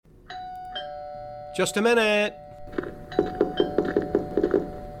Just a minute.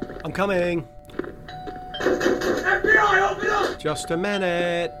 I'm coming. FBI, open up! Just a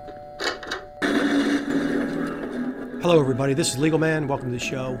minute. Hello, everybody. This is Legal Man. Welcome to the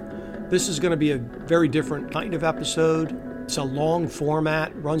show. This is going to be a very different kind of episode. It's a long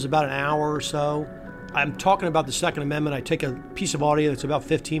format, runs about an hour or so. I'm talking about the Second Amendment. I take a piece of audio that's about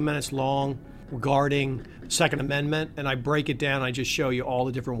 15 minutes long regarding the Second Amendment, and I break it down. I just show you all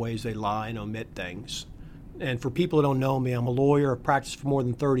the different ways they lie and omit things. And for people who don't know me, I'm a lawyer. I've practiced for more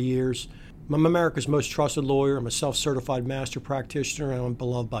than 30 years. I'm America's most trusted lawyer. I'm a self-certified master practitioner, and I'm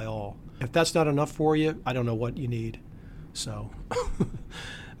beloved by all. If that's not enough for you, I don't know what you need. So, all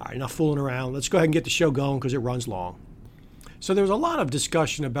right, enough fooling around. Let's go ahead and get the show going because it runs long. So there's a lot of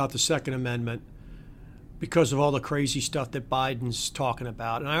discussion about the Second Amendment because of all the crazy stuff that Biden's talking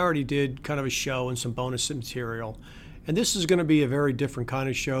about. And I already did kind of a show and some bonus material. And this is going to be a very different kind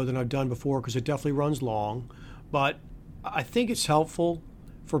of show than I've done before because it definitely runs long. But I think it's helpful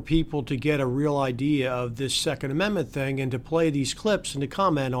for people to get a real idea of this Second Amendment thing and to play these clips and to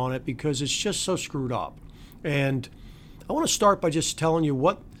comment on it because it's just so screwed up. And I want to start by just telling you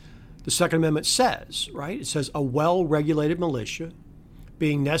what the Second Amendment says, right? It says a well-regulated militia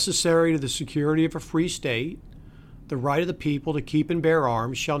being necessary to the security of a free state, the right of the people to keep and bear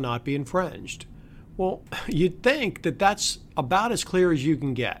arms shall not be infringed. Well, you'd think that that's about as clear as you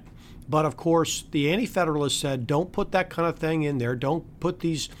can get. But of course, the Anti-Federalists said, don't put that kind of thing in there. Don't put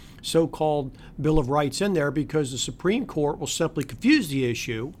these so-called Bill of Rights in there because the Supreme Court will simply confuse the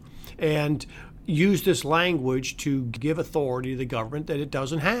issue and use this language to give authority to the government that it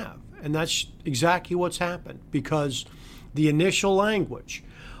doesn't have. And that's exactly what's happened because the initial language,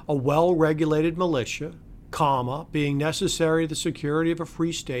 a well-regulated militia, comma, being necessary to the security of a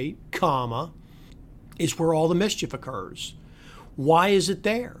free state, comma, is where all the mischief occurs. Why is it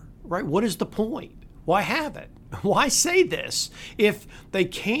there, right? What is the point? Why have it? Why say this? If they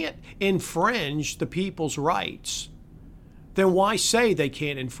can't infringe the people's rights, then why say they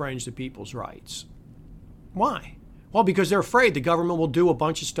can't infringe the people's rights? Why? Well, because they're afraid the government will do a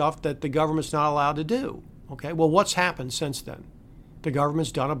bunch of stuff that the government's not allowed to do. Okay, well, what's happened since then? The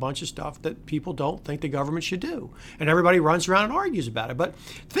government's done a bunch of stuff that people don't think the government should do. And everybody runs around and argues about it. But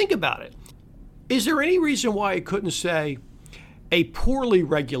think about it. Is there any reason why it couldn't say a poorly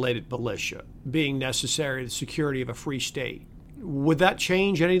regulated militia being necessary to the security of a free state? Would that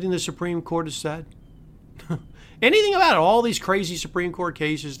change anything the Supreme Court has said? Anything about it? All these crazy Supreme Court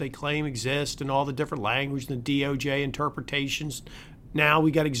cases they claim exist and all the different language and the DOJ interpretations. Now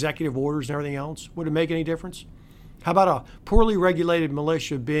we got executive orders and everything else. Would it make any difference? How about a poorly regulated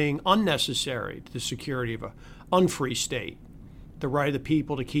militia being unnecessary to the security of an unfree state? The right of the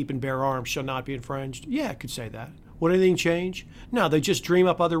people to keep and bear arms shall not be infringed. Yeah, it could say that. Would anything change? No, they just dream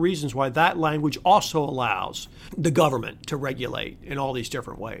up other reasons why that language also allows the government to regulate in all these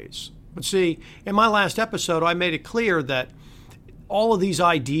different ways. But see, in my last episode, I made it clear that all of these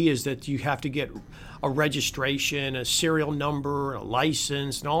ideas that you have to get a registration, a serial number, a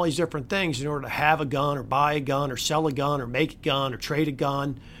license, and all these different things in order to have a gun or buy a gun or sell a gun or make a gun or trade a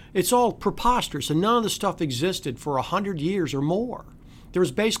gun, it's all preposterous. And none of the stuff existed for 100 years or more. There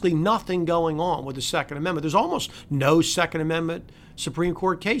was basically nothing going on with the Second Amendment. There's almost no Second Amendment Supreme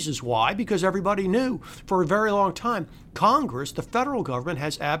Court cases. Why? Because everybody knew for a very long time, Congress, the federal government,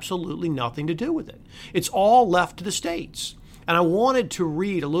 has absolutely nothing to do with it. It's all left to the states. And I wanted to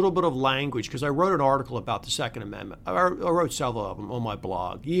read a little bit of language because I wrote an article about the Second Amendment. I wrote several of them on my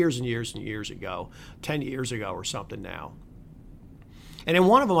blog years and years and years ago, 10 years ago or something now. And in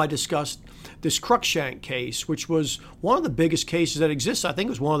one of them, I discussed this Cruikshank case, which was one of the biggest cases that exists. I think it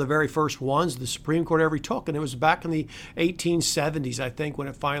was one of the very first ones the Supreme Court ever took. And it was back in the 1870s, I think, when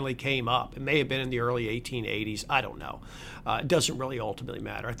it finally came up. It may have been in the early 1880s. I don't know. It doesn't really ultimately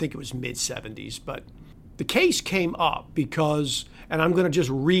matter. I think it was mid-70s. But the case came up because, and I'm going to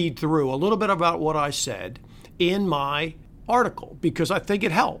just read through a little bit about what I said in my article because I think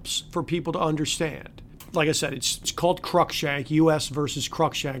it helps for people to understand. Like I said, it's called Cruikshank, U.S. versus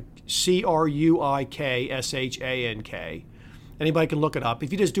Cruikshank, Cruikshank. Anybody can look it up.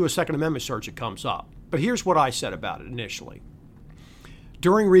 If you just do a Second Amendment search, it comes up. But here's what I said about it initially.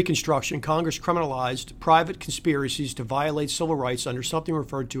 During Reconstruction, Congress criminalized private conspiracies to violate civil rights under something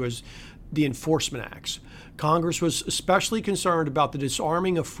referred to as the Enforcement Acts. Congress was especially concerned about the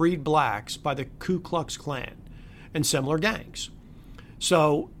disarming of freed blacks by the Ku Klux Klan and similar gangs.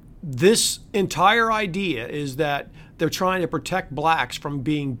 So this entire idea is that they're trying to protect blacks from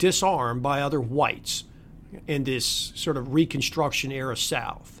being disarmed by other whites in this sort of Reconstruction era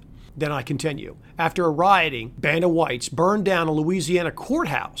South. Then I continue. After a rioting band of whites burned down a Louisiana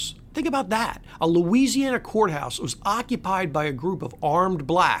courthouse Think about that. A Louisiana courthouse was occupied by a group of armed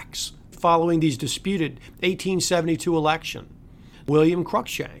blacks following these disputed 1872 election. William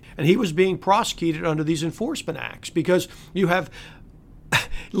Cruikshank. And he was being prosecuted under these enforcement acts because you have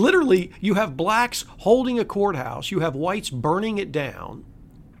literally, you have blacks holding a courthouse, you have whites burning it down,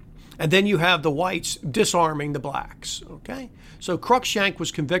 and then you have the whites disarming the blacks, okay? So Cruikshank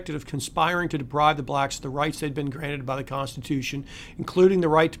was convicted of conspiring to deprive the blacks of the rights they'd been granted by the Constitution, including the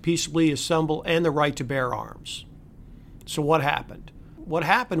right to peaceably assemble and the right to bear arms. So what happened? What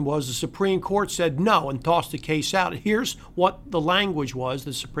happened was the Supreme Court said no and tossed the case out. Here's what the language was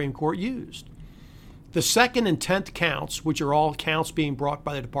the Supreme Court used. The second and 10th counts, which are all counts being brought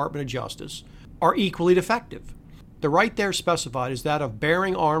by the Department of Justice, are equally defective. The right there specified is that of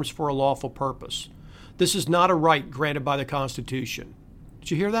bearing arms for a lawful purpose. This is not a right granted by the Constitution.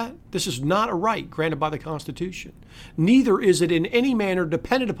 Did you hear that? This is not a right granted by the Constitution. Neither is it in any manner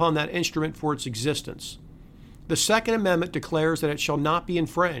dependent upon that instrument for its existence. The Second Amendment declares that it shall not be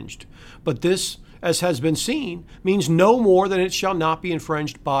infringed, but this, as has been seen, means no more than it shall not be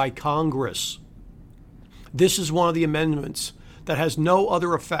infringed by Congress. This is one of the amendments that has no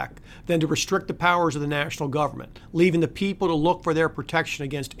other effect than to restrict the powers of the national government, leaving the people to look for their protection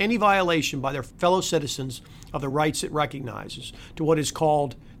against any violation by their fellow citizens of the rights it recognizes, to what is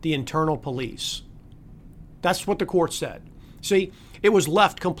called the internal police. That's what the court said. See, it was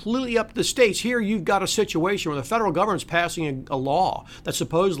left completely up to the states. Here you've got a situation where the federal government's passing a law that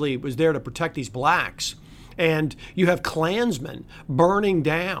supposedly was there to protect these blacks, and you have Klansmen burning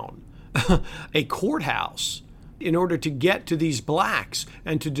down a courthouse in order to get to these blacks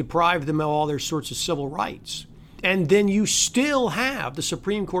and to deprive them of all their sorts of civil rights. And then you still have the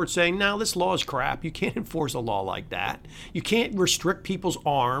Supreme Court saying, no, this law is crap. You can't enforce a law like that. You can't restrict people's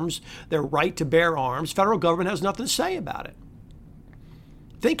arms, their right to bear arms. Federal government has nothing to say about it.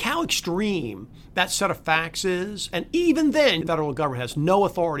 Think how extreme that set of facts is. And even then, the federal government has no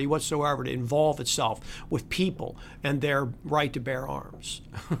authority whatsoever to involve itself with people and their right to bear arms.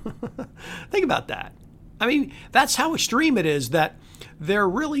 Think about that. I mean, that's how extreme it is, that there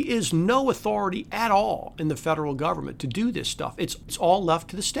really is no authority at all in the federal government to do this stuff. It's all left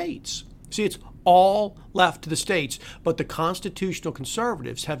to the states. See, it's all left to the states, but the constitutional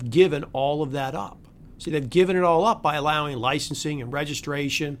conservatives have given all of that up. See, they've given it all up by allowing licensing and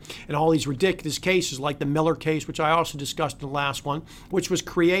registration and all these ridiculous cases like the Miller case, which I also discussed in the last one, which was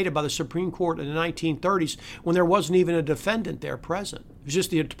created by the Supreme Court in the 1930s when there wasn't even a defendant there present. It was just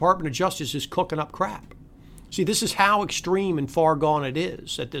the Department of Justice just cooking up crap. See, this is how extreme and far gone it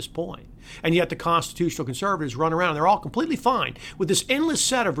is at this point. And yet the constitutional conservatives run around. They're all completely fine with this endless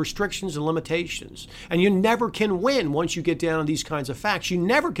set of restrictions and limitations. And you never can win once you get down on these kinds of facts. You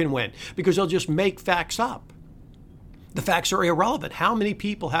never can win because they'll just make facts up. The facts are irrelevant. How many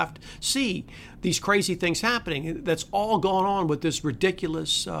people have to see these crazy things happening? That's all gone on with this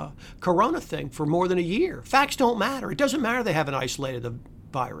ridiculous corona thing for more than a year. Facts don't matter. It doesn't matter they haven't isolated the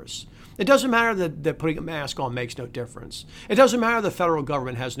virus. It doesn't matter that putting a mask on makes no difference. It doesn't matter the federal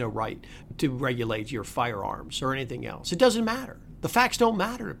government has no right to regulate your firearms or anything else. It doesn't matter. The facts don't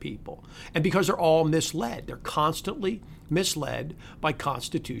matter to people. And because they're all misled. They're constantly misled by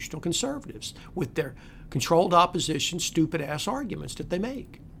constitutional conservatives with their controlled opposition, stupid-ass arguments that they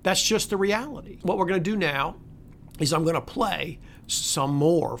make. That's just the reality. What we're going to do now is I'm going to play some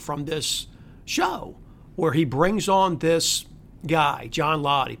more from this show where he brings on this guy, John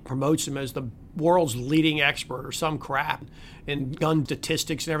Lott. He promotes him as the world's leading expert or some crap in gun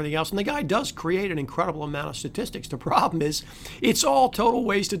statistics and everything else. And the guy does create an incredible amount of statistics. The problem is it's all total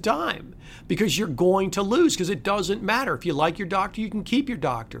waste of time because you're going to lose because it doesn't matter. If you like your doctor, you can keep your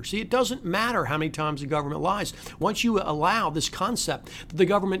doctor. See, it doesn't matter how many times the government lies. Once you allow this concept that the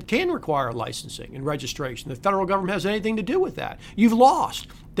government can require licensing and registration, the federal government has anything to do with that, you've lost.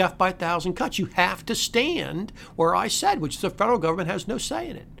 Death by 1,000 cuts. You have to stand where I said, which the federal government has no say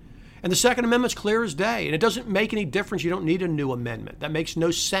in it. And the Second Amendment's clear as day. And it doesn't make any difference. You don't need a new amendment. That makes no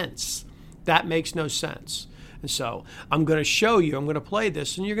sense. That makes no sense. And so I'm going to show you, I'm going to play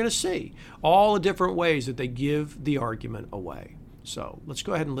this, and you're going to see all the different ways that they give the argument away. So let's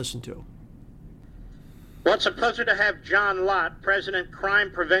go ahead and listen to it. Well, it's a pleasure to have John Lott, President,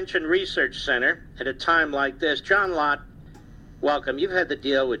 Crime Prevention Research Center, at a time like this. John Lott, welcome. You've had to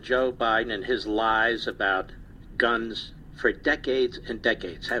deal with Joe Biden and his lies about guns for decades and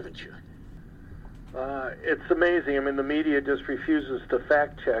decades, haven't you? It's amazing. I mean, the media just refuses to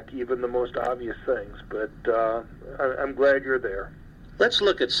fact-check even the most obvious things, but I'm glad you're there. Let's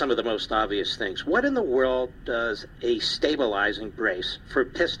look at some of the most obvious things. What in the world does a stabilizing brace for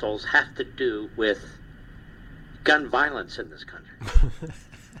pistols have to do with gun violence in this country?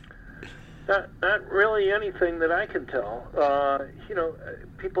 Not really anything that I can tell.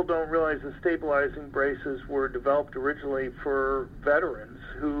 People don't realize the stabilizing braces were developed originally for veterans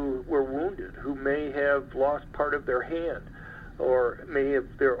who were wounded, who may have lost part of their hand or may have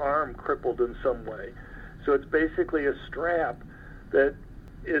their arm crippled in some way. So it's basically a strap that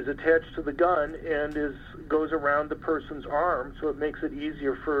is attached to the gun and goes around the person's arm, so it makes it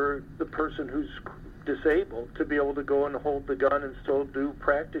easier for the person who's disabled to be able to go and hold the gun and still do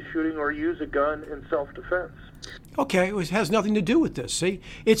practice shooting or use a gun in self-defense. Okay, it has nothing to do with this. See,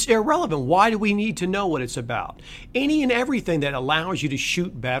 it's irrelevant. Why do we need to know what it's about? Any and everything that allows you to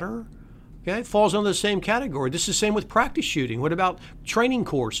shoot better, okay, falls under the same category. This is the same with practice shooting. What about training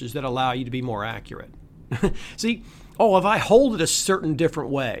courses that allow you to be more accurate? See, if I hold it a certain different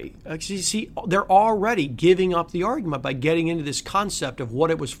way, see, they're already giving up the argument by getting into this concept of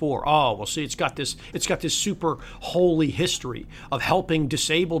what it was for. Oh, well, see, it's got this super holy history of helping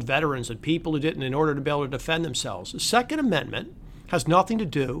disabled veterans and people who didn't in order to be able to defend themselves. The Second Amendment has nothing to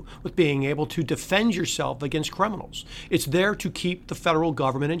do with being able to defend yourself against criminals. It's there to keep the federal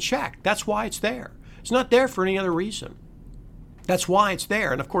government in check. That's why it's there. It's not there for any other reason. That's why it's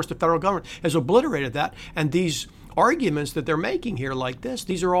there. And of course, the federal government has obliterated that. And these arguments that they're making here like this,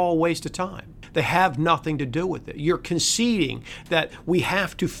 these are all a waste of time. They have nothing to do with it. You're conceding that we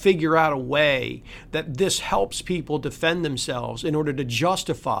have to figure out a way that this helps people defend themselves in order to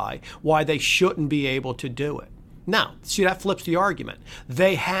justify why they shouldn't be able to do it. Now, see, that flips the argument.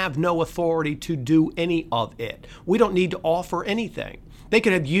 They have no authority to do any of it. We don't need to offer anything. They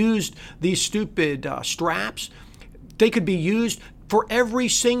could have used these stupid straps. They could be used for every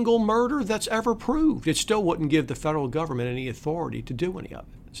single murder that's ever proved. It still wouldn't give the federal government any authority to do any of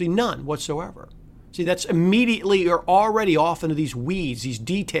it. See, none whatsoever. See, that's immediately, you're already off into these weeds, these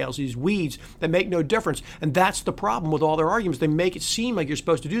details, these weeds that make no difference. And that's the problem with all their arguments. They make it seem like you're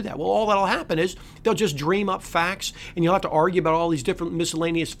supposed to do that. Well, all that'll happen is they'll just dream up facts and you'll have to argue about all these different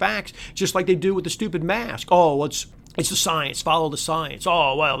miscellaneous facts, just like they do with the stupid mask. Oh, it's the science, follow the science.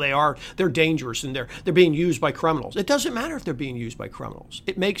 Oh, well, they're dangerous and they're being used by criminals. It doesn't matter if they're being used by criminals.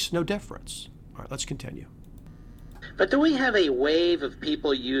 It makes no difference. All right, let's continue. But do we have a wave of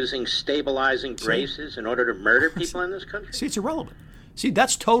people using stabilizing braces in order to murder people in this country? See, it's irrelevant. See,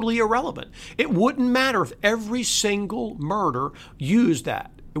 that's totally irrelevant. It wouldn't matter if every single murder used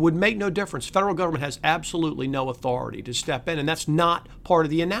that. It would make no difference. The federal government has absolutely no authority to step in, and that's not part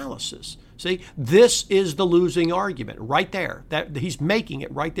of the analysis. See, this is the losing argument right there. That he's making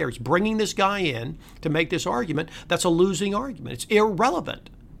it right there. He's bringing this guy in to make this argument. That's a losing argument. It's irrelevant.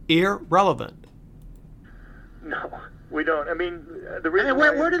 Irrelevant. No, we don't. I mean, the reason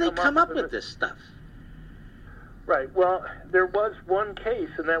where do they come up with this stuff? Right. Well, there was one case,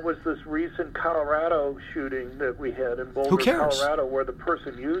 and that was this recent Colorado shooting that we had in Boulder, Colorado, where the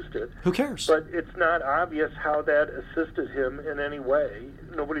person used it. Who cares? But it's not obvious how that assisted him in any way.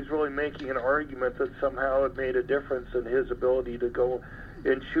 Nobody's really making an argument that somehow it made a difference in his ability to go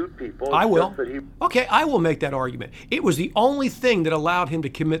and shoot people. It's I will. Okay, I will make that argument. It was the only thing that allowed him to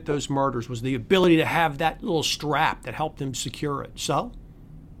commit those murders was the ability to have that little strap that helped him secure it. So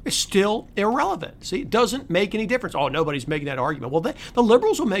it's still irrelevant. See, it doesn't make any difference. Oh, nobody's making that argument. Well, the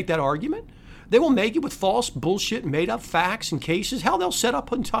liberals will make that argument. They will make it with false bullshit, made-up facts and cases. Hell, they'll set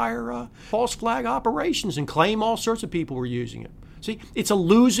up entire false flag operations and claim all sorts of people were using it. See, it's a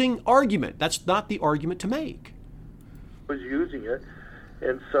losing argument. That's not the argument to make. Was using it,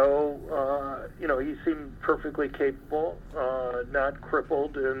 and so, he seemed perfectly capable, not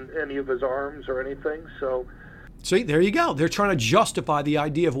crippled in any of his arms or anything, so... See, there you go. They're trying to justify the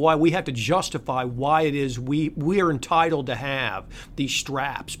idea of why we have to justify why it is we are entitled to have these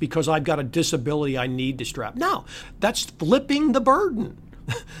straps because I've got a disability, I need the strap. No, that's flipping the burden.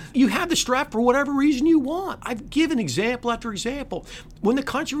 You have the strap for whatever reason you want. I've given example after example. When the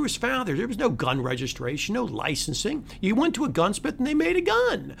country was founded, there was no gun registration, no licensing. You went to a gunsmith and they made a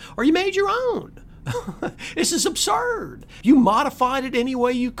gun, or you made your own. This is absurd. You modified it any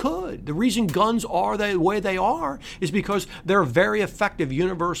way you could. The reason guns are the way they are is because they're a very effective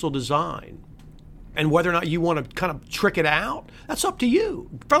universal design. And whether or not you want to kind of trick it out, that's up to you.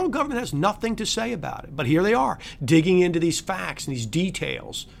 The federal government has nothing to say about it. But here they are, digging into these facts and these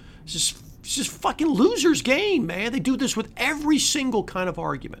details. It's just fucking loser's game, man. They do this with every single kind of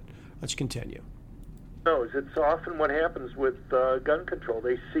argument. Let's continue. It's often what happens with gun control.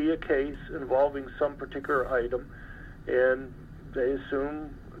 They see a case involving some particular item, and they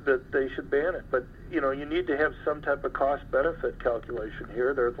assume that they should ban it. But, you need to have some type of cost-benefit calculation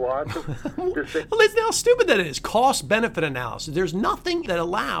here. There's lots of... Well, listen how stupid that is. Cost-benefit analysis. There's nothing that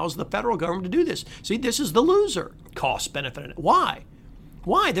allows the federal government to do this. See, this is the loser. Cost-benefit. Why?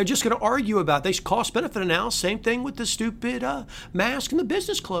 Why? They're just going to argue about this cost-benefit analysis. Same thing with the stupid mask and the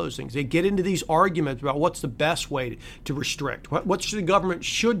business closings. They get into these arguments about what's the best way to restrict. What should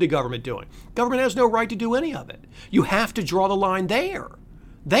the government doing? Government has no right to do any of it. You have to draw the line there.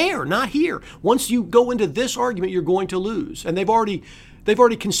 There, not here. Once you go into this argument, you're going to lose. And they've already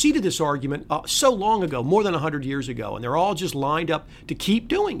conceded this argument so long ago, more than 100 years ago, and they're all just lined up to keep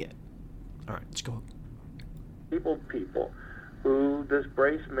doing it. All right, let's go. People who this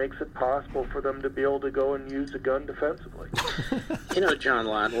brace makes it possible for them to be able to go and use a gun defensively. John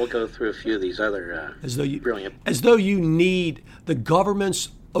Lott, we'll go through a few of these other brilliant. As though you need the government's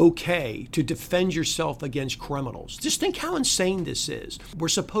okay to defend yourself against criminals. Just think how insane this is. We're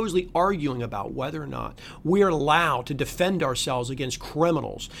supposedly arguing about whether or not we are allowed to defend ourselves against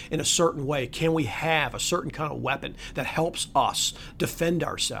criminals in a certain way. Can we have a certain kind of weapon that helps us defend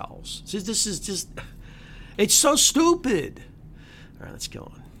ourselves? This is just, it's so stupid. All right, let's go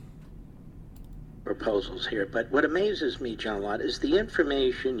on. Proposals here, but what amazes me, John Lott, is the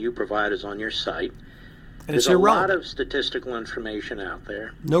information you provide is on your site. And There's it's irrelevant. A lot of statistical information out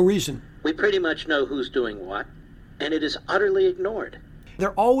there. No reason. We pretty much know who's doing what, and it is utterly ignored.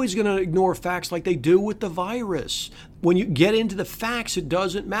 They're always going to ignore facts like they do with the virus. When you get into the facts, it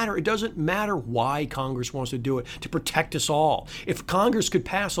doesn't matter. It doesn't matter why Congress wants to do it, to protect us all. If Congress could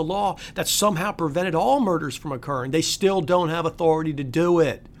pass a law that somehow prevented all murders from occurring, they still don't have authority to do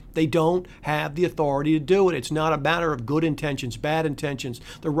it. They don't have the authority to do it. It's not a matter of good intentions, bad intentions,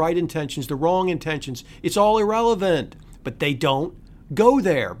 the right intentions, the wrong intentions. It's all irrelevant. But they don't go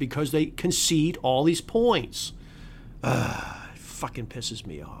there because they concede all these points. It fucking pisses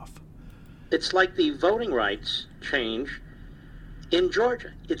me off. It's like the voting rights change in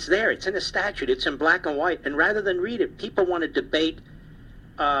Georgia. It's there. It's in a statute. It's in black and white. And rather than read it, people want to debate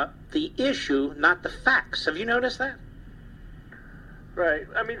the issue, not the facts. Have you noticed that? Right.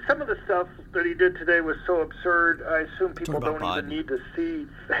 I mean, some of the stuff that he did today was so absurd, I assume people don't even need to see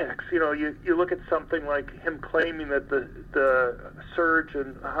facts. You look at something like him claiming that the surge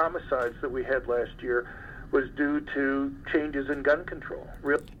in homicides that we had last year was due to changes in gun control.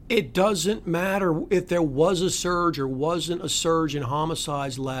 It doesn't matter if there was a surge or wasn't a surge in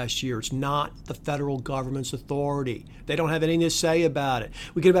homicides last year. It's not the federal government's authority. They don't have anything to say about it.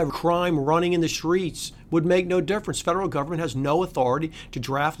 We could have crime running in the streets. Would make no difference. Federal government has no authority to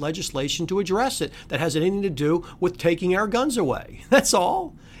draft legislation to address it that has anything to do with taking our guns away. That's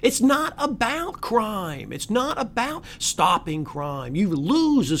all. It's not about crime. It's not about stopping crime. You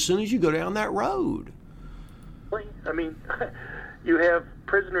lose as soon as you go down that road. I mean, you have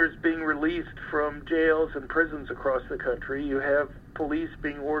prisoners being released from jails and prisons across the country. You have police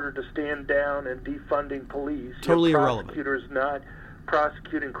being ordered to stand down and defunding police. Totally irrelevant. Prosecutors not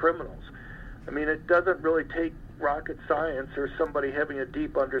prosecuting criminals. I mean, it doesn't really take rocket science or somebody having a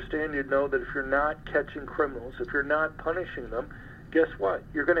deep understanding to know that if you're not catching criminals, if you're not punishing them, guess what?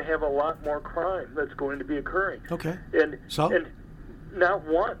 You're going to have a lot more crime that's going to be occurring. Okay. And not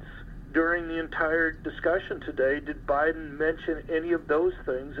once during the entire discussion today did Biden mention any of those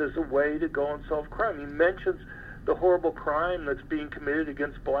things as a way to go and solve crime. He mentions the horrible crime that's being committed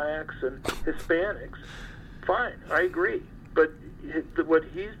against blacks and Hispanics. Fine, I agree. But what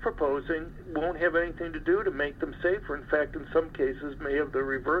he's proposing won't have anything to do to make them safer. In fact, in some cases, may have the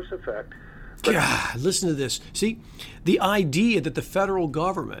reverse effect. God, listen to this. See, the idea that the federal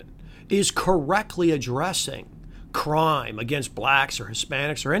government is correctly addressing crime against blacks or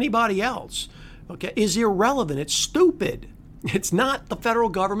Hispanics or anybody else, okay, is irrelevant. It's stupid. It's not the federal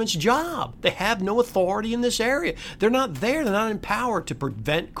government's job. They have no authority in this area. They're not there. They're not empowered to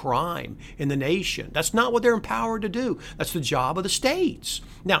prevent crime in the nation. That's not what they're empowered to do. That's the job of the states.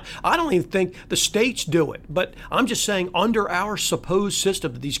 Now, I don't even think the states do it, but I'm just saying under our supposed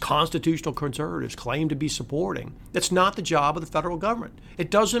system that these constitutional conservatives claim to be supporting, that's not the job of the federal government.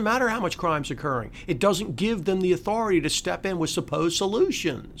 It doesn't matter how much crime's occurring. It doesn't give them the authority to step in with supposed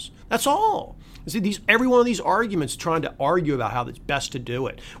solutions. That's all. See, every one of these arguments trying to argue about how it's best to do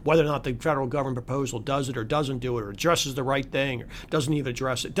it, whether or not the federal government proposal does it or doesn't do it or addresses the right thing or doesn't even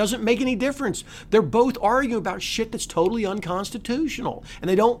address it, doesn't make any difference. They're both arguing about shit that's totally unconstitutional, and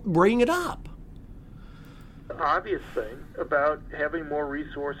they don't bring it up. The obvious thing about having more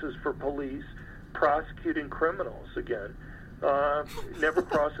resources for police prosecuting criminals again never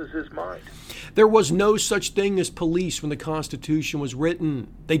crosses his mind. There was no such thing as police when the Constitution was written.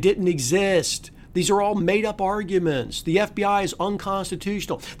 They didn't exist. These are all made-up arguments. The FBI is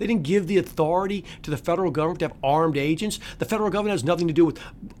unconstitutional. They didn't give the authority to the federal government to have armed agents. The federal government has nothing to do with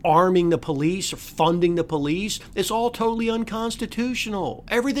arming the police or funding the police. It's all totally unconstitutional.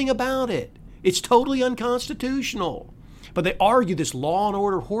 Everything about it. It's totally unconstitutional. But they argue this law and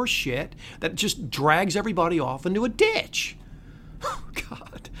order horse shit that just drags everybody off into a ditch. Oh,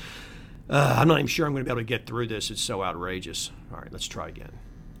 God. I'm not even sure I'm going to be able to get through this. It's so outrageous. All right, let's try again.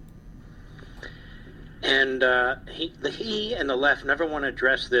 And he and the left never want to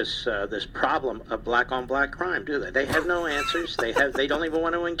address this problem of black-on-black crime, do they? They have no answers. They don't even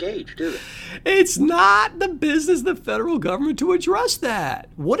want to engage, do they? It's not the business of the federal government to address that.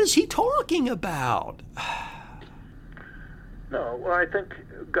 What is he talking about? No, well, I think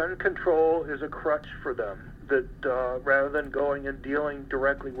gun control is a crutch for them. That rather than going and dealing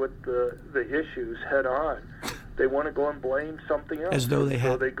directly with the issues head on, they want to go and blame something else. As though they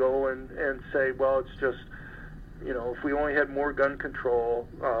have. So they go and say, well, it's just, if we only had more gun control,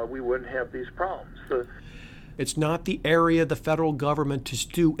 we wouldn't have these problems. It's not the area of the federal government to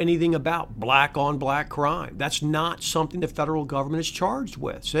do anything about black-on-black crime. That's not something the federal government is charged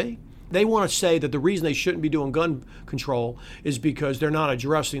with, see? They want to say that the reason they shouldn't be doing gun control is because they're not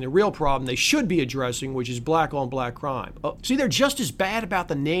addressing the real problem they should be addressing, which is black-on-black crime. See, they're just as bad about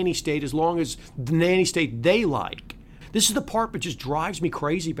the nanny state as long as the nanny state they like. This is the part that just drives me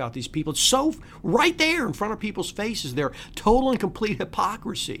crazy about these people. It's so right there in front of people's faces. Their total and complete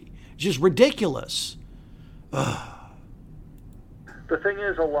hypocrisy. It's just ridiculous. The thing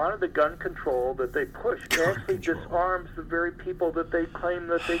is, a lot of the gun control that they push actually disarms the very people that they claim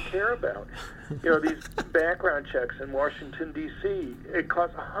that they care about. These background checks in Washington, D.C., it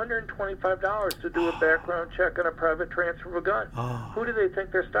costs $125 to do a background check on a private transfer of a gun. Who do they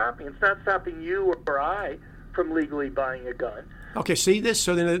think they're stopping? It's not stopping you or I from legally buying a gun. Okay, see this?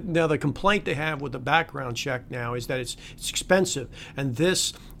 So now the complaint they have with the background check now is that it's expensive, and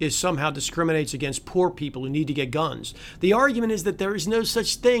this is somehow discriminates against poor people who need to get guns. The argument is that there is no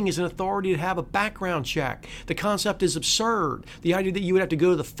such thing as an authority to have a background check. The concept is absurd. The idea that you would have to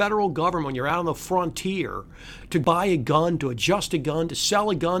go to the federal government when you're out on the frontier to buy a gun, to adjust a gun, to sell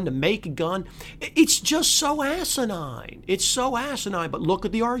a gun, to make a gun, it's just so asinine. It's so asinine, but look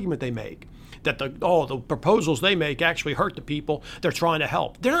at the argument they make. That the proposals they make actually hurt the people they're trying to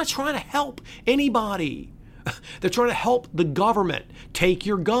help. They're not trying to help anybody. They're trying to help the government. Take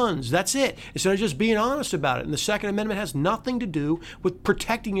your guns. That's it. Instead of just being honest about it. And the Second Amendment has nothing to do with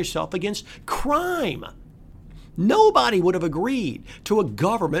protecting yourself against crime. Nobody would have agreed to a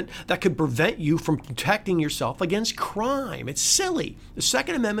government that could prevent you from protecting yourself against crime. It's silly. The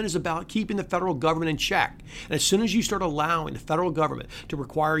Second Amendment is about keeping the federal government in check. And as soon as you start allowing the federal government to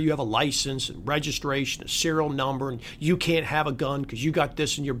require you have a license and registration, a serial number, and you can't have a gun because you got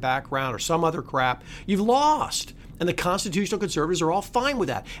this in your background or some other crap, you've lost. And the constitutional conservatives are all fine with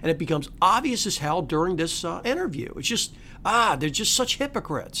that. And it becomes obvious as hell during this interview. It's just, they're just such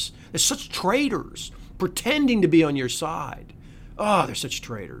hypocrites. They're such traitors. Pretending to be on your side. They're such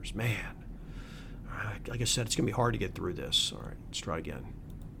traitors, man. All right, like I said, it's going to be hard to get through this. All right, let's try again.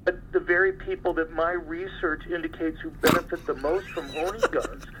 But the very people that my research indicates who benefit the most from owning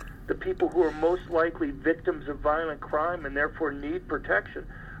guns, the people who are most likely victims of violent crime and therefore need protection,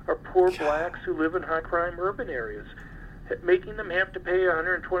 are poor blacks who live in high-crime urban areas. Making them have to pay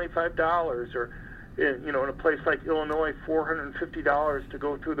 $125 or in a place like Illinois, $450 to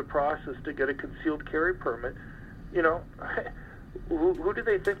go through the process to get a concealed carry permit, who do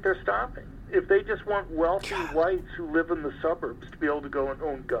they think they're stopping? If they just want wealthy whites who live in the suburbs to be able to go and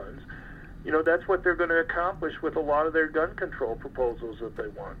own guns, that's what they're going to accomplish with a lot of their gun control proposals that they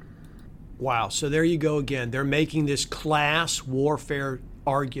want. Wow, so there you go again. They're making this class warfare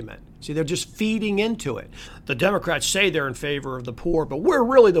argument. See, they're just feeding into it. The Democrats say they're in favor of the poor, but we're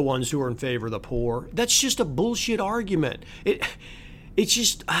really the ones who are in favor of the poor. That's just a bullshit argument. It's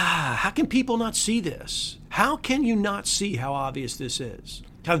just, how can people not see this? How can you not see how obvious this is?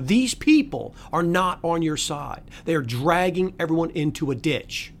 How these people are not on your side. They are dragging everyone into a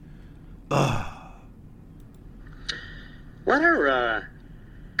ditch. What are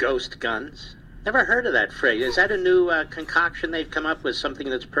ghost guns? Never heard of that phrase. Is that a new concoction they've come up with, something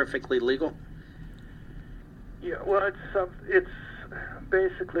that's perfectly legal? Yeah, well, it's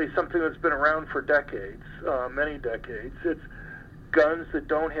basically something that's been around for decades, many decades. It's guns that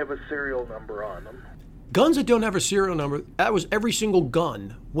don't have a serial number on them. Guns that don't have a serial number, that was every single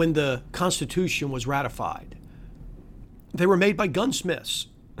gun when the Constitution was ratified. They were made by gunsmiths.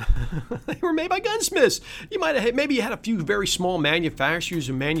 They were made by gunsmiths. You might have maybe you had a few very small manufacturers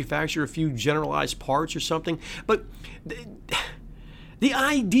who manufacture a few generalized parts or something, but the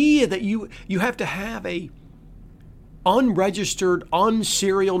idea that you have to have a unregistered,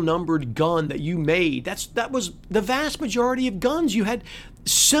 unserial numbered gun that you made, that was the vast majority of guns. You had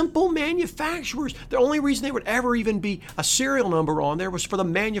Simple manufacturers. The only reason they would ever even be a serial number on there was for the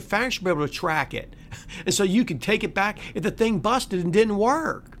manufacturer to be able to track it. And so you could take it back if the thing busted and didn't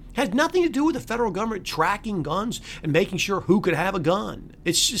work. It had nothing to do with the federal government tracking guns and making sure who could have a gun.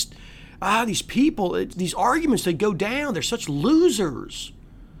 It's just, these people, these arguments, they go down. They're such losers.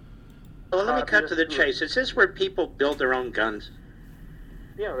 Well, let me cut to the chase. Is this where people build their own guns?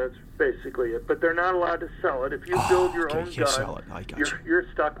 Yeah, that's basically it. But they're not allowed to sell it. If you build your own gun, you're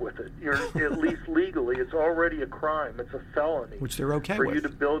stuck with it. You're at least legally, it's already a crime. It's a felony. Which they're okay for with. you to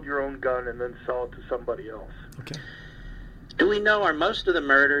build your own gun and then sell it to somebody else. Okay. Do we know, are most of the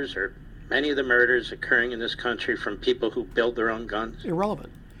murders or many of the murders occurring in this country from people who build their own guns?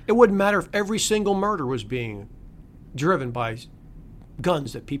 Irrelevant. It wouldn't matter if every single murder was being driven by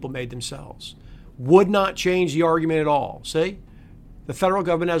guns that people made themselves. Would not change the argument at all. See? The federal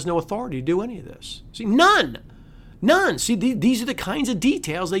government has no authority to do any of this. See, none. See, these are the kinds of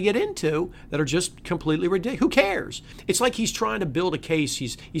details they get into that are just completely ridiculous. Who cares? It's like he's trying to build a case.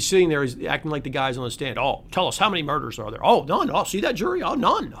 He's sitting there, he's acting like the guys on the stand. Oh, tell us, how many murders are there? Oh, none. Oh, see that jury? Oh,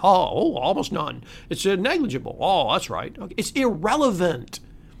 none. Oh, almost none. It's negligible. Oh, that's right. Okay. It's irrelevant.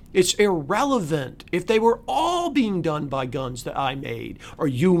 It's irrelevant. If they were all being done by guns that I made, or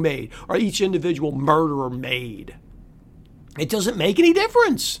you made, or each individual murderer made, it doesn't make any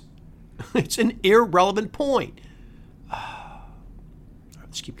difference. It's an irrelevant point. All right,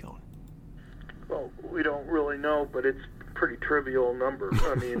 let's keep going. Well, we don't really know, but it's a pretty trivial number.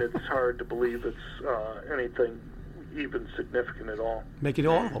 I mean, it's hard to believe it's anything even significant at all. Make it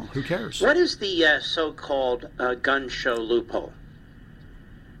all of them. Who cares? What is the so-called gun show loophole?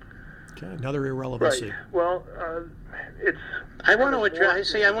 Okay, another irrelevancy. Right. Well, it's... I want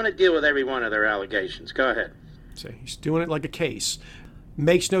to deal with every one of their allegations. Go ahead. See, he's doing it like a case.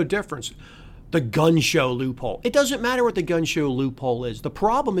 Makes no difference. The gun show loophole. It doesn't matter what the gun show loophole is. The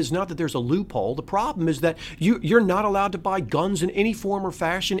problem is not that there's a loophole. The problem is that you're not allowed to buy guns in any form or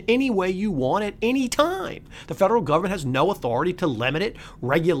fashion, any way you want at any time. The federal government has no authority to limit it,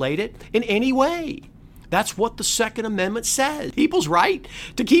 regulate it in any way. That's what the Second Amendment says. People's right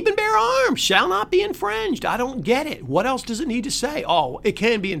to keep and bear arms shall not be infringed. I don't get it. What else does it need to say? Oh, it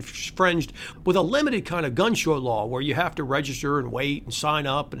can be infringed with a limited kind of gun show law where you have to register and wait and sign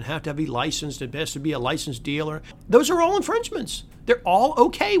up and have to be licensed. It has to be a licensed dealer. Those are all infringements. They're all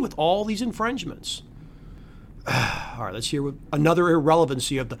okay with all these infringements. All right, let's hear another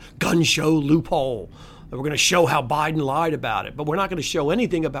irrelevancy of the gun show loophole. We're going to show how Biden lied about it, but we're not going to show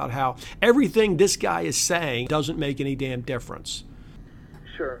anything about how everything this guy is saying doesn't make any damn difference.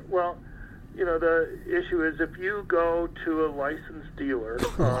 Sure. Well, you know, the issue is if you go to a licensed dealer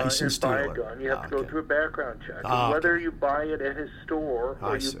and buy a gun, you have to go through a background check. And whether you buy it at his store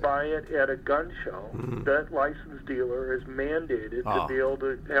or you buy it at a gun show, that licensed dealer is mandated to be able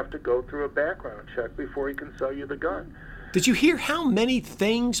to have to go through a background check before he can sell you the gun. Did you hear how many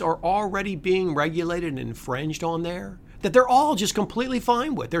things are already being regulated and infringed on there? That they're all just completely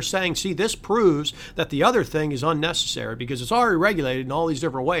fine with. They're saying, see, this proves that the other thing is unnecessary because it's already regulated in all these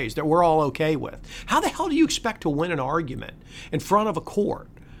different ways that we're all okay with. How the hell do you expect to win an argument in front of a court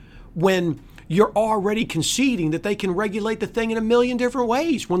when you're already conceding that they can regulate the thing in a million different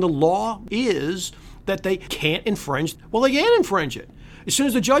ways when the law is that they can't infringe? Well, they can infringe it. As soon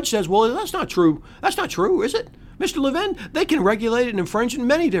as the judge says, well, that's not true, is it? Mr. Levin, they can regulate it and infringe it in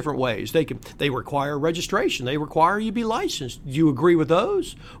many different ways. They require registration. They require you be licensed. Do you agree with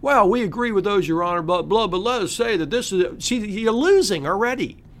those? Well, we agree with those, Your Honor, but let us say that this is... See, you're losing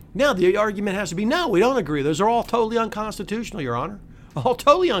already. Now the argument has to be, no, we don't agree. Those are all totally unconstitutional, Your Honor. All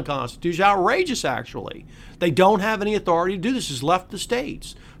totally unconstitutional. Outrageous, actually. They don't have any authority to do this. It's left the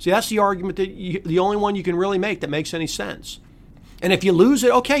states. See, that's the argument that the only one you can really make that makes any sense. And if you lose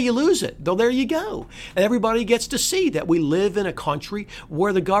it, okay, you lose it. Though there you go. And everybody gets to see that we live in a country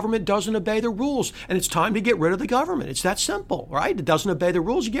where the government doesn't obey the rules. And it's time to get rid of the government. It's that simple, right? It doesn't obey the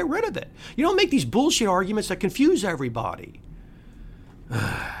rules, you get rid of it. You don't make these bullshit arguments that confuse everybody. All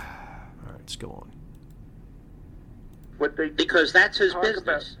right, let's go on. Because that's his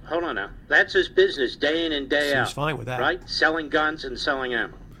business. Hold on now. That's his business day in and day out. He's fine with that. Right? Selling guns and selling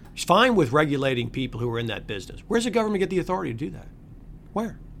ammo. He's fine with regulating people who are in that business. Where's the government get the authority to do that?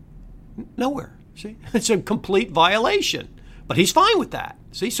 Where? Nowhere. See? It's a complete violation. But he's fine with that.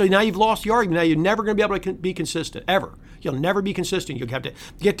 See? So now you've lost the argument. Now you're never going to be able to be consistent, ever. You'll never be consistent. You'll have to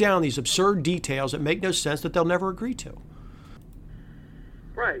get down these absurd details that make no sense that they'll never agree to.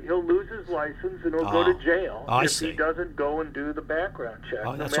 Right, he'll lose his license and he'll go to jail if he doesn't go and do the background check,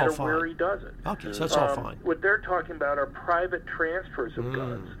 no matter where he does it. Okay, so that's all fine. What they're talking about are private transfers of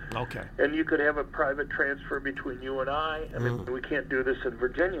guns. Okay. And you could have a private transfer between you and I. I mean, we can't do this in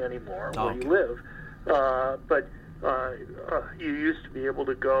Virginia anymore, where you live. But you used to be able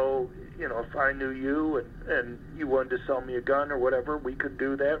to go, if I knew you and you wanted to sell me a gun or whatever, we could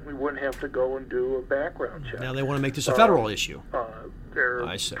do that. We wouldn't have to go and do a background check. Now they want to make this a federal issue. There are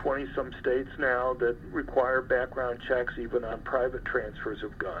 20-some states now that require background checks even on private transfers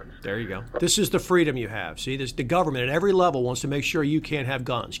of guns. There you go. This is the freedom you have. See, the government at every level wants to make sure you can't have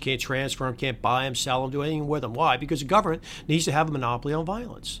guns. You can't transfer them, can't buy them, sell them, do anything with them. Why? Because the government needs to have a monopoly on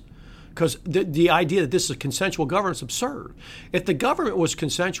violence. Because the idea that this is a consensual government is absurd. If the government was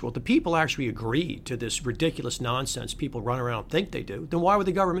consensual, the people actually agreed to this ridiculous nonsense people run around and think they do, then why would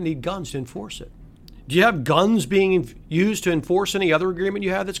the government need guns to enforce it? Do you have guns being used to enforce any other agreement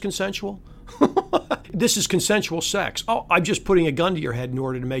you have that's consensual? This is consensual sex. Oh, I'm just putting a gun to your head in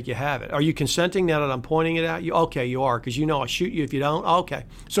order to make you have it. Are you consenting now that I'm pointing it at you? Okay, you are, because I'll shoot you if you don't. Okay,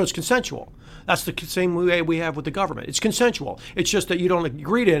 so it's consensual. That's the same way we have with the government. It's consensual. It's just that you don't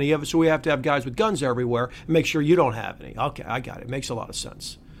agree to any of it, so we have to have guys with guns everywhere and make sure you don't have any. Okay, I got it. Makes a lot of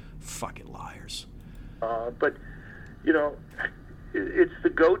sense. Fucking liars. But, it's the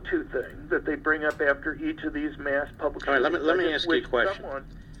go-to thing that they bring up after each of these mass public shootings. All right, let me ask you a question.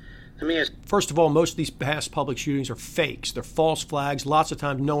 First of all, most of these past public shootings are fakes. They're false flags. Lots of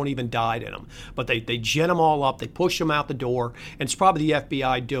times no one even died in them. But they gin them all up. They push them out the door. And it's probably the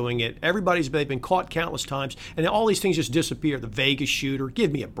FBI doing it. They've been caught countless times. And all these things just disappear. The Vegas shooter,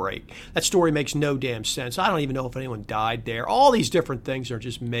 give me a break. That story makes no damn sense. I don't even know if anyone died there. All these different things are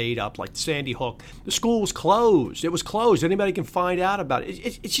just made up, like Sandy Hook. The school was closed. It was closed. Anybody can find out about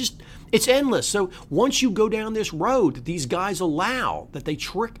it. It's endless. So once you go down this road that these guys allow, that they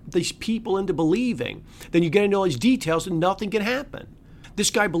trick these people into believing, then you get into all these details and nothing can happen.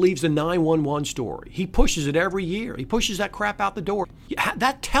 This guy believes the 911 story. He pushes it every year. He pushes that crap out the door.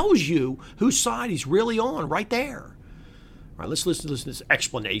 That tells you whose side he's really on right there. All right, let's listen to this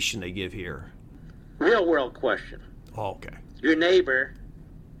explanation they give here. Real world question. Oh, okay. Your neighbor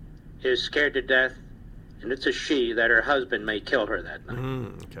is scared to death, and it's a she, that her husband may kill her that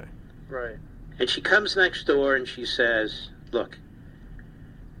night. Okay. Right. And she comes next door and she says, look,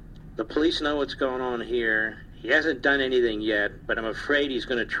 the police know what's going on here. He hasn't done anything yet, but I'm afraid he's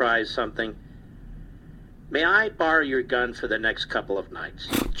going to try something. May I borrow your gun for the next couple of nights,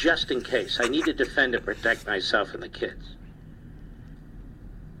 just in case? I need to defend and protect myself and the kids.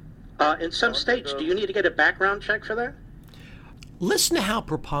 In some states, do you need to get a background check for that? Listen to how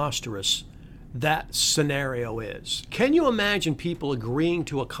preposterous that scenario is. Can you imagine people agreeing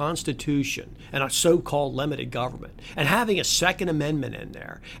to a constitution and a so-called limited government and having a Second Amendment in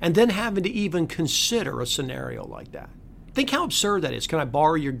there and then having to even consider a scenario like that? Think how absurd that is. Can I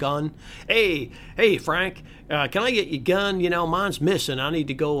borrow your gun? Hey, Frank, can I get your gun? Mine's missing. I need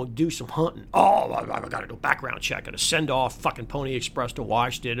to go do some hunting. Oh, I got to do a background check. I got to send off fucking Pony Express to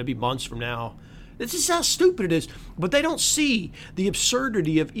Washington. It'll be months from now. This is how stupid it is. But they don't see the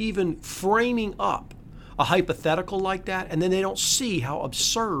absurdity of even framing up a hypothetical like that, and then they don't see how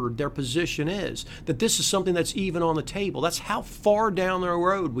absurd their position is, that this is something that's even on the table. That's how far down the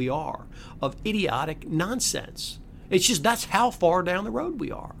road we are of idiotic nonsense. That's how far down the road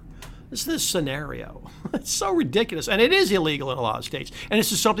we are. This scenario. It's so ridiculous. And it is illegal in a lot of states. And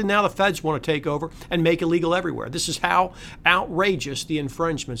this is something now the feds want to take over and make illegal everywhere. This is how outrageous the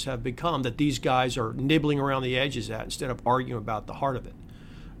infringements have become that these guys are nibbling around the edges at instead of arguing about the heart of it.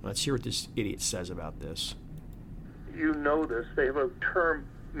 Let's hear what this idiot says about this. You know this. They have a term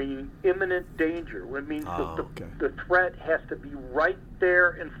meaning imminent danger. It means the threat has to be right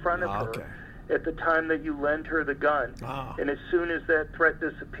there in front of her at the time that you lend her the gun. And as soon as that threat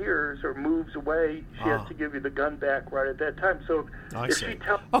disappears or moves away, she has to give you the gun back right at that time. So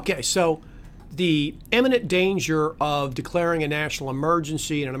so the imminent danger of declaring a national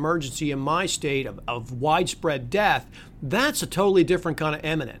emergency and an emergency in my state of widespread death, that's a totally different kind of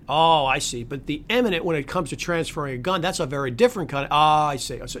imminent. Oh, I see. But the imminent when it comes to transferring a gun, that's a very different kind of, I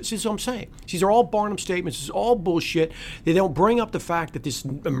see. See what I'm saying? These are all Barnum statements. This is all bullshit. They don't bring up the fact that this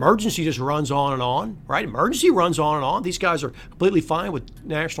emergency just runs on and on, right? Emergency runs on and on. These guys are completely fine with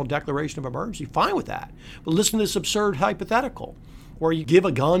National Declaration of Emergency, fine with that. But listen to this absurd hypothetical where you give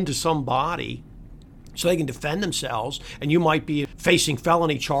a gun to somebody so they can defend themselves, and you might be facing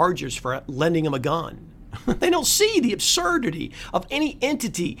felony charges for lending them a gun. They don't see the absurdity of any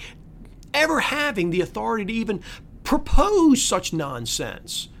entity ever having the authority to even propose such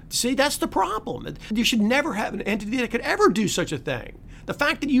nonsense. See, that's the problem. You should never have an entity that could ever do such a thing. The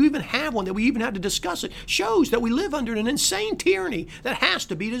fact that you even have one, that we even had to discuss it, shows that we live under an insane tyranny that has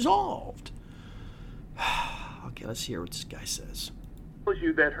to be dissolved. Okay, let's hear what this guy says. Tells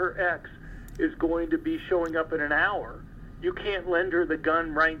you that her ex is going to be showing up in an hour. You can't lend her the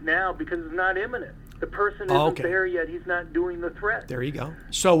gun right now because it's not imminent. The person isn't there yet. He's not doing the threat. There you go.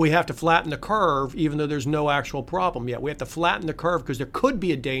 So we have to flatten the curve, even though there's no actual problem yet. We have to flatten the curve because there could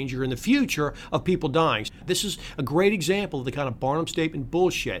be a danger in the future of people dying. This is a great example of the kind of Barnum statement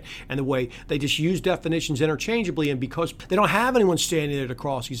bullshit and the way they just use definitions interchangeably, and because they don't have anyone standing there to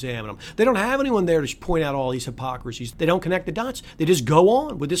cross-examine them, they don't have anyone there to point out all these hypocrisies, they don't connect the dots. They just go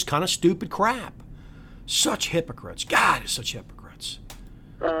on with this kind of stupid crap. Such hypocrites. God, it's such hypocrites.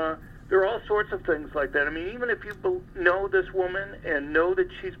 There are all sorts of things like that. I mean, even if you know this woman and know that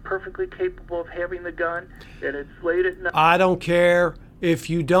she's perfectly capable of having the gun and it's late at night. I don't care if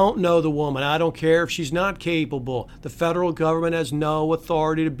you don't know the woman. I don't care if she's not capable. The federal government has no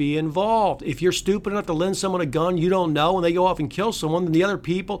authority to be involved. If you're stupid enough to lend someone a gun you don't know and they go off and kill someone, then the other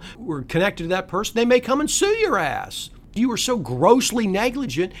people who are connected to that person, they may come and sue your ass. You were so grossly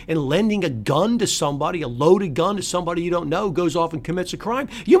negligent in lending a gun to somebody, a loaded gun to somebody you don't know, goes off and commits a crime.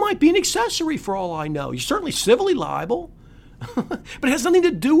 You might be an accessory for all I know. You're certainly civilly liable. But it has nothing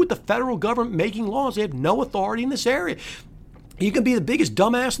to do with the federal government making laws. They have no authority in this area. You can be the biggest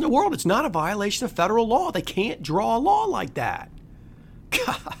dumbass in the world. It's not a violation of federal law. They can't draw a law like that.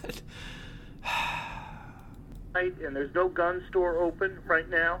 God. And there's no gun store open right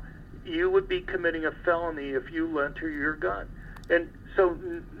now. You would be committing a felony if you lent her your gun. And so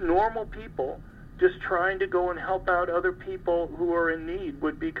normal people just trying to go and help out other people who are in need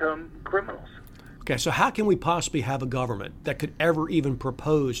would become criminals. Okay, so how can we possibly have a government that could ever even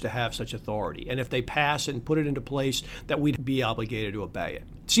propose to have such authority? And if they pass it and put it into place, that we'd be obligated to obey it?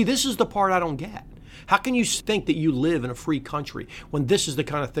 See, this is the part I don't get. How can you think that you live in a free country when this is the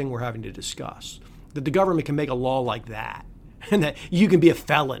kind of thing we're having to discuss? That the government can make a law like that, and that you can be a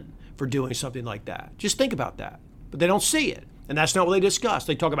felon for doing something like that. Just think about that. But they don't see it. And that's not what they discuss.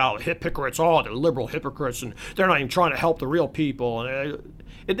 They talk about hypocrites, they're liberal hypocrites, and they're not even trying to help the real people. And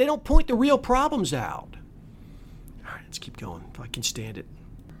they don't point the real problems out. All right, let's keep going if I can stand it.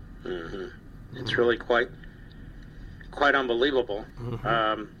 Mm-hmm. It's really quite unbelievable.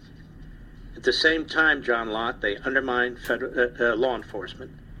 Mm-hmm. At the same time, John Lott, they undermine federal law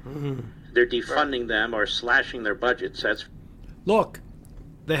enforcement. Mm-hmm. They're defunding them or slashing their budgets. Look,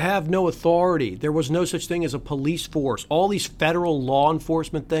 they have no authority. There was no such thing as a police force. All these federal law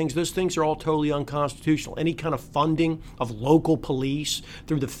enforcement things, those things are all totally unconstitutional. Any kind of funding of local police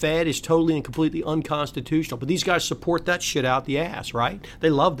through the Fed is totally and completely unconstitutional. But these guys support that shit out the ass, right? They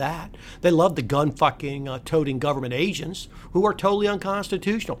love that. They love the gun-fucking, toting government agents who are totally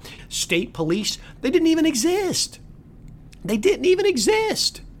unconstitutional. State police, they didn't even exist. They didn't even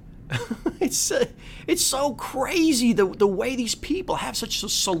exist. It's so crazy the way these people have such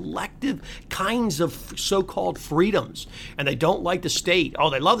selective kinds of so-called freedoms, and they don't like the state. Oh,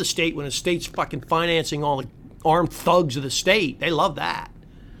 they love the state when the state's fucking financing all the armed thugs of the state. They love that.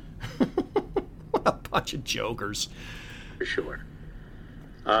 What a bunch of jokers. For sure.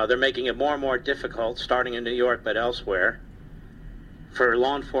 They're making it more and more difficult, starting in New York but elsewhere, for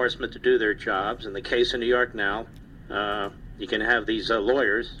law enforcement to do their jobs. In the case of New York now, you can have these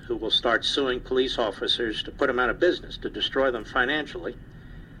lawyers who will start suing police officers to put them out of business, to destroy them financially,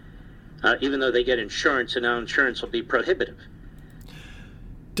 even though they get insurance, and now insurance will be prohibitive.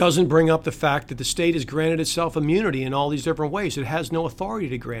 Doesn't bring up the fact that the state has granted itself immunity in all these different ways. It has no authority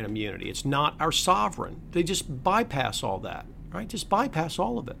to grant immunity. It's not our sovereign. They just bypass all that, right? Just bypass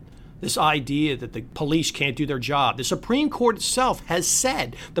all of it. This idea that the police can't do their job. The Supreme Court itself has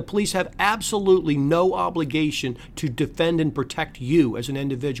said the police have absolutely no obligation to defend and protect you as an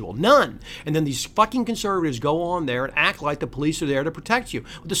individual. None. And then these fucking conservatives go on there and act like the police are there to protect you.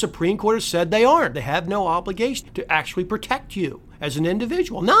 But the Supreme Court has said they aren't. They have no obligation to actually protect you as an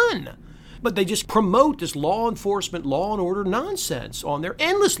individual. None. But they just promote this law enforcement, law and order nonsense on there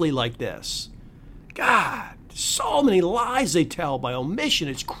endlessly like this. God. So many lies they tell by omission.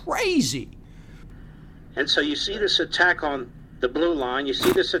 It's crazy. And so you see this attack on the blue line. You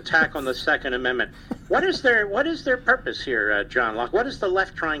see this attack on the Second Amendment. What is their purpose here, John Locke? What is the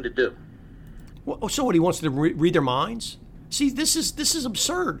left trying to do? Well, so what, he wants to read their minds? See, this is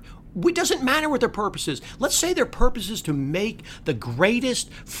absurd. It doesn't matter what their purpose is. Let's say their purpose is to make the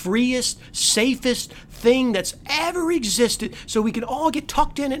greatest, freest, safest thing that's ever existed so we can all get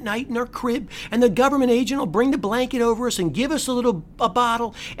tucked in at night in our crib, and the government agent will bring the blanket over us and give us a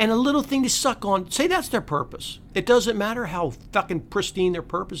bottle and a little thing to suck on. Say that's their purpose. It doesn't matter how fucking pristine their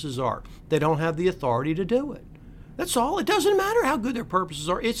purposes are. They don't have the authority to do it. That's all. It doesn't matter how good their purposes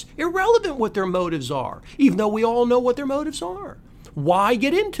are. It's irrelevant what their motives are, even though we all know what their motives are. Why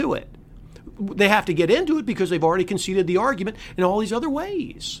get into it? They have to get into it because they've already conceded the argument in all these other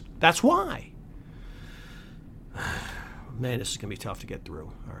ways. That's why. Man, this is going to be tough to get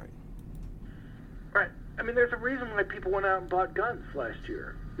through. All right. Right. I mean, there's a reason why people went out and bought guns last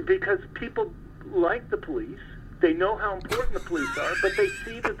year. Because people like the police. They know how important the police are, but they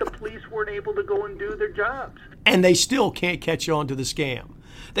see that the police weren't able to go and do their jobs. And they still can't catch on to the scam.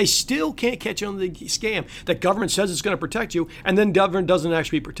 They still can't catch on to the scam that government says it's going to protect you, and then government doesn't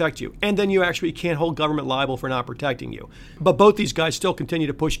actually protect you. And then you actually can't hold government liable for not protecting you. But both these guys still continue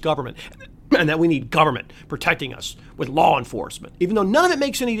to push government, and that we need government protecting us with law enforcement, even though none of it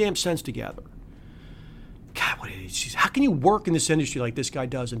makes any damn sense together. God, how can you work in this industry like this guy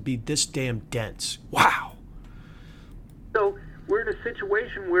does and be this damn dense? Wow. So we're in a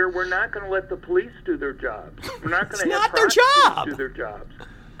situation where we're not going to let the police do their jobs. We're not going to have their job. do their jobs.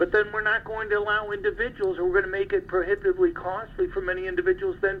 But then we're not going to allow individuals, or we're going to make it prohibitively costly for many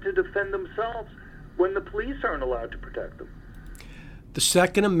individuals then to defend themselves when the police aren't allowed to protect them. The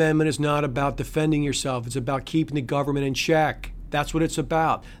Second Amendment is not about defending yourself. It's about keeping the government in check. That's what it's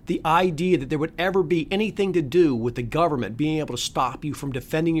about. The idea that there would ever be anything to do with the government being able to stop you from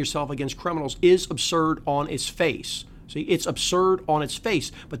defending yourself against criminals is absurd on its face. See, it's absurd on its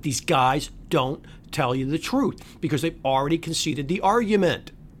face, but these guys don't tell you the truth because they've already conceded the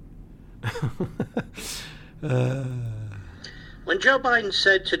argument. When Joe Biden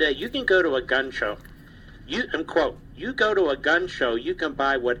said today, you can go to a gun show, and quote, you go to a gun show, you can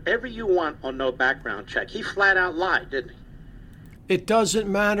buy whatever you want on no background check. He flat out lied, didn't he? It doesn't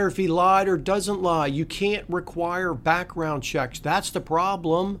matter if he lied or doesn't lie. You can't require background checks. That's the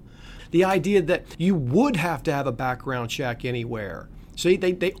problem. The idea that you would have to have a background check anywhere. See,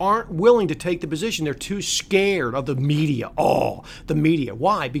 they aren't willing to take the position. They're too scared of the media. Oh, the media.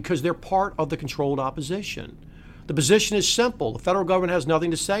 Why? Because they're part of the controlled opposition. The position is simple. The federal government has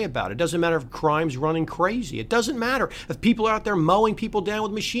nothing to say about it. It doesn't matter if crime's running crazy. It doesn't matter if people are out there mowing people down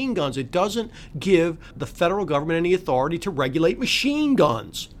with machine guns. It doesn't give the federal government any authority to regulate machine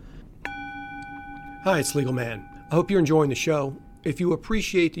guns. Hi, it's Legal Man. I hope you're enjoying the show. If you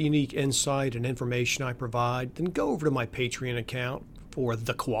appreciate the unique insight and information I provide, then go over to my Patreon account for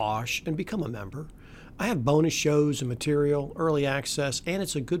The Quash and become a member. I have bonus shows and material, early access, and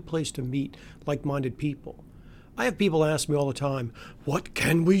it's a good place to meet like-minded people. I have people ask me all the time, what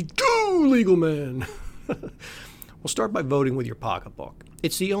can we do, Legal Man? Well, start by voting with your pocketbook.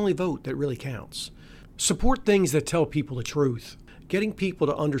 It's the only vote that really counts. Support things that tell people the truth. Getting people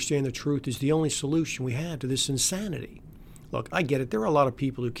to understand the truth is the only solution we have to this insanity. Look, I get it. There are a lot of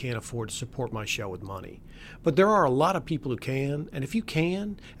people who can't afford to support my show with money. But there are a lot of people who can. And if you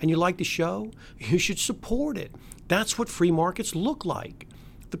can, and you like the show, you should support it. That's what free markets look like.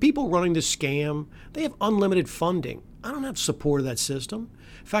 The people running this scam, they have unlimited funding. I don't have support of that system.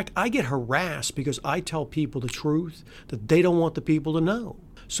 In fact, I get harassed because I tell people the truth that they don't want the people to know.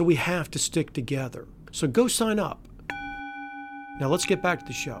 So we have to stick together. So go sign up. Now let's get back to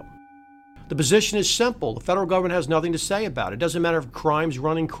the show. The position is simple. The federal government has nothing to say about it. It doesn't matter if crime's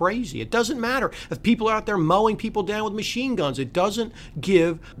running crazy. It doesn't matter if people are out there mowing people down with machine guns. It doesn't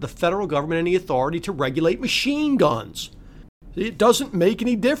give the federal government any authority to regulate machine guns. It doesn't make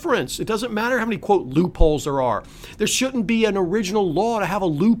any difference. It doesn't matter how many, quote, loopholes there are. There shouldn't be an original law to have a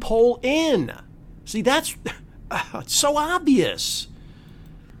loophole in. See, that's it's so obvious.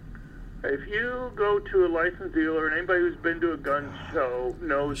 If you go to a licensed dealer, and anybody who's been to a gun show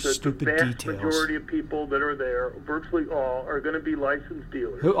knows that the vast majority of people that are there, virtually all, are going to be licensed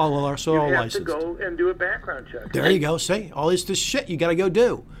dealers. Who all are so all licensed? You have to go and do a background check. There you go. See, all this shit you got to go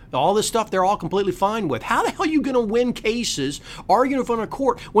do. All this stuff they're all completely fine with. How the hell are you going to win cases, arguing in front of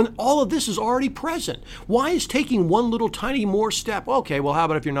court, when all of this is already present? Why is taking one little tiny more step? Okay, well, how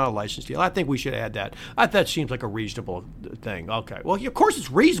about if you're not a licensed dealer? I think we should add that. That seems like a reasonable thing. Okay, well, of course it's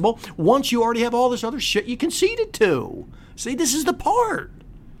reasonable once you already have all this other shit you conceded to. See, this is the part.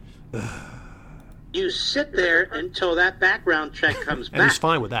 You sit there until that background check comes back. And he's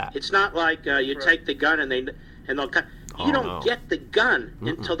fine with that. It's not like you take the gun and they'll cut. You don't get the gun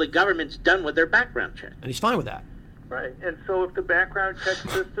until the government's done with their background check. And he's fine with that. Right. And so if the background check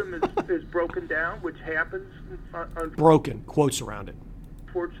system is broken down, which happens... broken, quotes around it.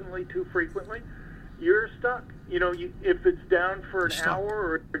 Unfortunately, too frequently, you're stuck. You know, if it's down for an hour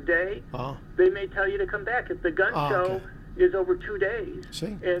or a day, they may tell you to come back. If the gun show is over 2 days...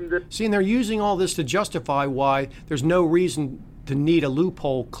 And they're using all this to justify why there's no reason to need a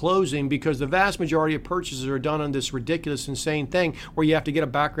loophole closing, because the vast majority of purchases are done on this ridiculous, insane thing where you have to get a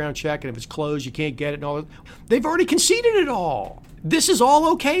background check, and if it's closed, you can't get it and all that. They've already conceded it all. This is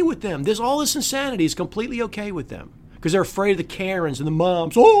all okay with them. All this insanity is completely okay with them. Because they're afraid of the Karens and the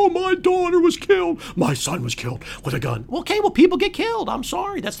moms. Oh, my daughter was killed. My son was killed with a gun. Okay, well, people get killed. I'm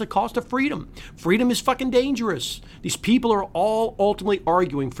sorry. That's the cost of freedom. Freedom is fucking dangerous. These people are all ultimately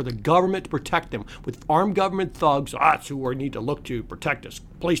arguing for the government to protect them with armed government thugs. That's who we need to look to protect us.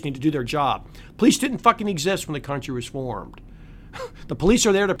 Police need to do their job. Police didn't fucking exist when the country was formed. The police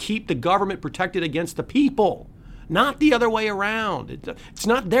are there to keep the government protected against the people. Not the other way around. It's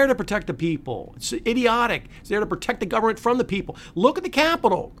not there to protect the people. It's idiotic. It's there to protect the government from the people. Look at the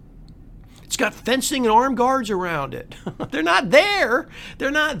Capitol. It's got fencing and armed guards around it. They're not there.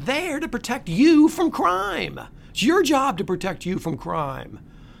 They're not there to protect you from crime. It's your job to protect you from crime.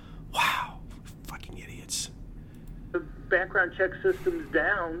 Wow. Fucking idiots. The background check system's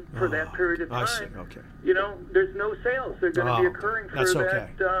down for that period of time. I see. Okay. You know, there's no sales. They're going to be occurring for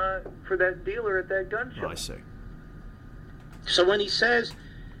for that dealer at that gun show. I see. So when he says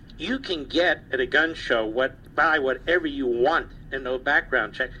you can get at a gun show buy whatever you want and no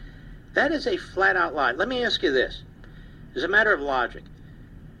background check, that is a flat-out lie. Let me ask you this. As a matter of logic,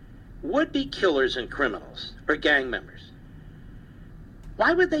 would-be killers and criminals or gang members,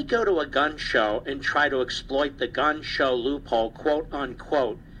 why would they go to a gun show and try to exploit the gun show loophole,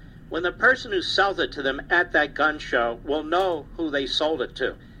 quote-unquote, when the person who sells it to them at that gun show will know who they sold it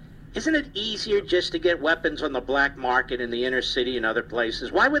to? Isn't it easier just to get weapons on the black market in the inner city and other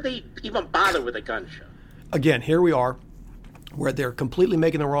places? Why would they even bother with a gun show? Again, here we are, where they're completely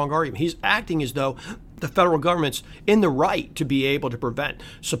making the wrong argument. He's acting as though the federal government's in the right to be able to prevent,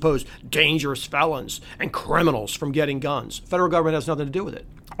 suppose, dangerous felons and criminals from getting guns. Federal government has nothing to do with it.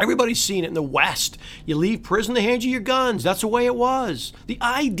 Everybody's seen it in the West. You leave prison, they hand you your guns. That's the way it was. The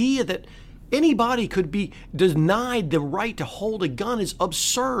idea that anybody could be denied the right to hold a gun is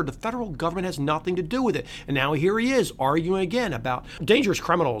absurd. The federal government has nothing to do with it. And now here he is arguing again about dangerous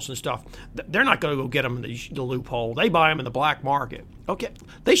criminals and stuff. They're not going to go get them in the loophole. They buy them in the black market. Okay,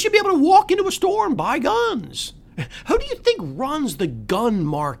 they should be able to walk into a store and buy guns. Who do you think runs the gun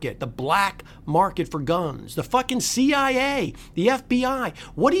market, the black market for guns? The fucking CIA, the FBI.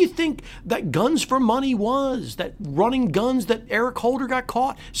 What do you think that Guns for Money was? That running guns that Eric Holder got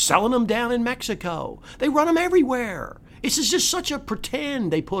caught selling them down in Mexico. They run them everywhere. This is just such a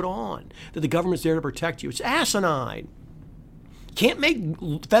pretend they put on that the government's there to protect you. It's asinine. Can't make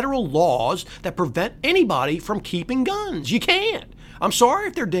federal laws that prevent anybody from keeping guns. You can't. I'm sorry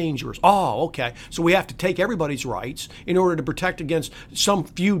if they're dangerous. Oh, okay. So we have to take everybody's rights in order to protect against some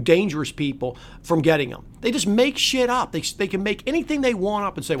few dangerous people from getting them. They just make shit up. They can make anything they want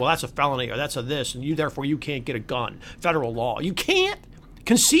up and say, well, that's a felony or that's a this, and therefore you can't get a gun. Federal law. You can't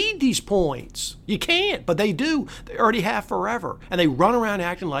concede these points. You can't, but they do. They already have forever. And they run around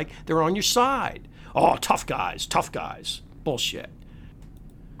acting like they're on your side. Oh, tough guys, tough guys. Bullshit.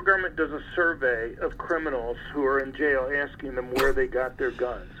 The government does a survey of criminals who are in jail, asking them where they got their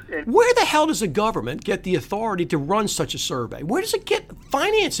guns. And where the hell does the government get the authority to run such a survey? Where does it get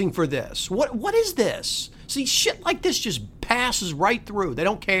financing for this? What is this? See, shit like this just passes right through. They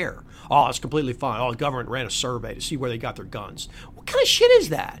don't care. Oh, it's completely fine. Oh, the government ran a survey to see where they got their guns. What kind of shit is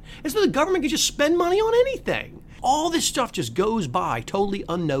that? As though the government can just spend money on anything. All this stuff just goes by totally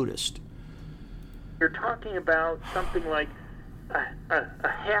unnoticed. You're talking about something like a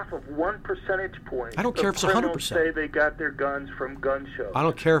half of 1 percentage point. I don't care if it's 100%. Say they got their guns from gun shows. I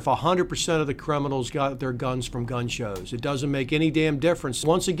don't care if 100% of the criminals got their guns from gun shows. It doesn't make any damn difference.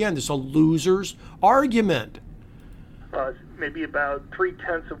 Once again, this is a loser's argument. Maybe about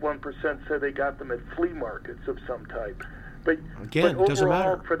 0.3% say they got them at flea markets of some type. But again, but it doesn't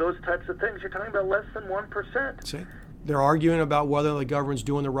overall, matter. For those types of things, you're talking about less than 1%. See? They're arguing about whether the government's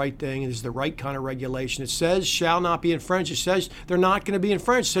doing the right thing and is the right kind of regulation. It says shall not be infringed. It says they're not going to be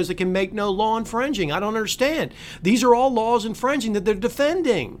infringed. It says they can make no law infringing. I don't understand. These are all laws infringing that they're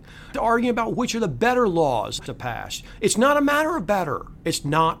defending. They're arguing about which are the better laws to pass. It's not a matter of better. It's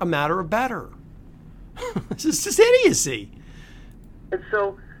not a matter of better. This is just idiocy. And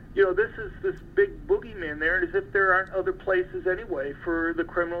so, this is this big boogeyman there, as if there aren't other places anyway for the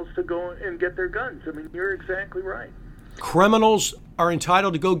criminals to go and get their guns. I mean, you're exactly right. Criminals are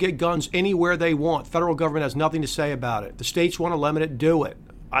entitled to go get guns anywhere they want. Federal government has nothing to say about it. The states want to limit it, do it.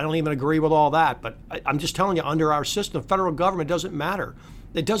 I don't even agree with all that, but I'm just telling you, under our system, federal government doesn't matter.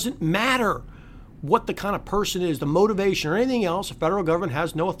 It doesn't matter what the kind of person is, the motivation or anything else. The federal government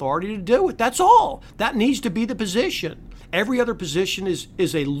has no authority to do it. That's all. That needs to be the position. Every other position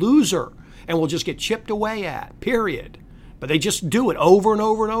is a loser and will just get chipped away at, period. But they just do it over and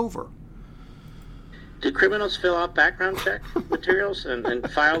over and over. Do criminals fill out background check materials and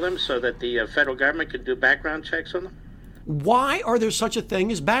file them so that the federal government can do background checks on them? Why are there such a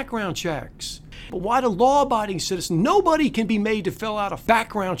thing as background checks? But why do law-abiding citizens? Nobody can be made to fill out a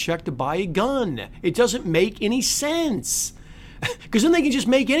background check to buy a gun. It doesn't make any sense. Because then they can just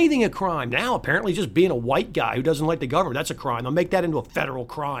make anything a crime. Now, apparently, just being a white guy who doesn't like the government, that's a crime. They'll make that into a federal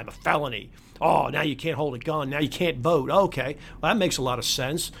crime, a felony. Oh, now you can't hold a gun. Now you can't vote. Okay, well, that makes a lot of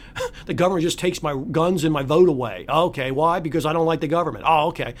sense. The government just takes my guns and my vote away. Okay, why? Because I don't like the government. Oh,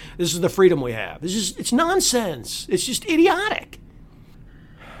 okay. This is the freedom we have. It's nonsense. It's just idiotic.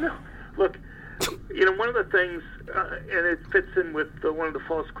 No, look, one of the things, and it fits in with one of the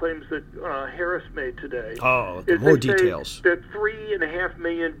false claims that Harris made today. Oh, is more they details. Say that 3.5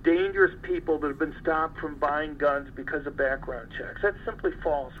 million dangerous people that have been stopped from buying guns because of background checks. That's simply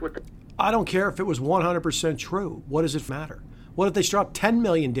false. I don't care if it was 100% true. What does it matter? What if they stop 10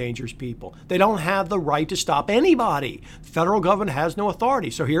 million dangerous people? They don't have the right to stop anybody. The federal government has no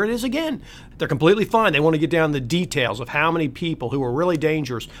authority. So here it is again. They're completely fine. They want to get down to the details of how many people who were really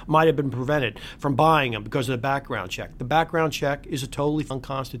dangerous might have been prevented from buying them because of the background check. The background check is a totally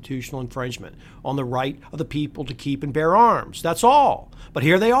unconstitutional infringement on the right of the people to keep and bear arms. That's all. But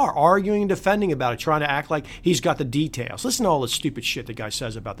here they are arguing and defending about it, trying to act like he's got the details. Listen to all the stupid shit the guy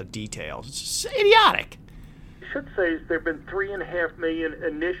says about the details. It's idiotic. Should say is there have been 3.5 million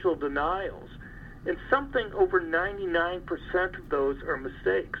initial denials, and something over 99% of those are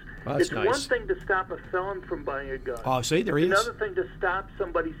mistakes. Well, that's it's nice. one thing to stop a felon from buying a gun. Oh, see, there he is. Another thing to stop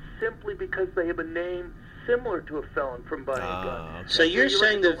somebody simply because they have a name similar to a felon from buying a gun. Okay. So you're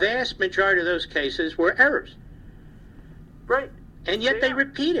saying the vast majority of those cases were errors. Right. And yet they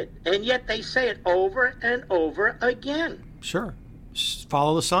repeat it. And yet they say it over and over again. Sure. Just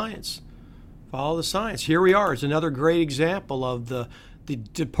follow the science. Follow the science. Here we are. It's another great example of the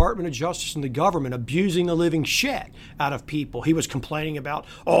Department of Justice and the government abusing the living shit out of people. He was complaining about,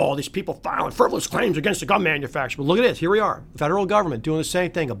 these people filing frivolous claims against the gun manufacturer. But look at this. Here we are. The federal government doing the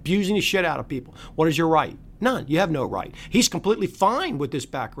same thing, abusing the shit out of people. What is your right? None. You have no right. He's completely fine with this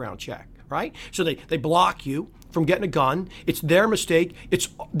background check, right? So they block you from getting a gun. It's their mistake.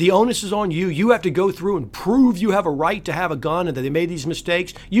 The onus is on you. You have to go through and prove you have a right to have a gun and that they made these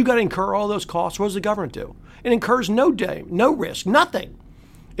mistakes. You got to incur all those costs. What does the government do? It incurs no risk, nothing.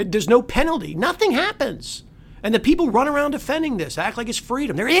 There's no penalty. Nothing happens. And the people run around defending this, act like it's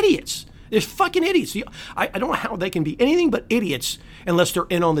freedom. They're idiots. They're fucking idiots. I don't know how they can be anything but idiots unless they're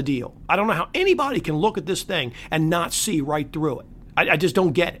in on the deal. I don't know how anybody can look at this thing and not see right through it. I just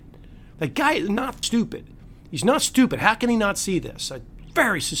don't get it. The guy is not stupid. He's not stupid. How can he not see this?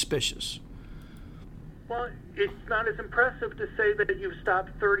 Very suspicious. Well, it's not as impressive to say that you've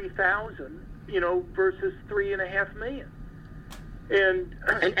stopped 30,000, versus 3.5 million.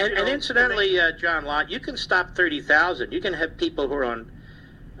 And incidentally, John Lott, you can stop 30,000. You can have people who are on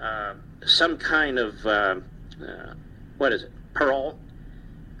some kind of, parole,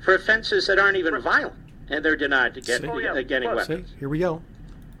 for offenses that aren't even violent, and they're denied to getting weapons. See, here we go.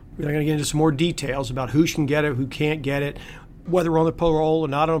 We're going to get into some more details about who can get it, who can't get it, whether on the parole or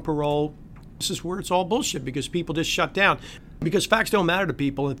not on parole. This is where it's all bullshit because people just shut down. Because facts don't matter to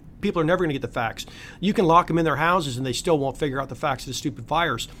people, and people are never going to get the facts. You can lock them in their houses and they still won't figure out the facts of the stupid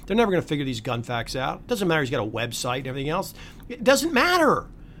fires. They're never going to figure these gun facts out. It doesn't matter he's got a website and everything else. It doesn't matter.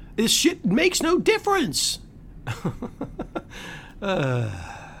 This shit makes no difference. All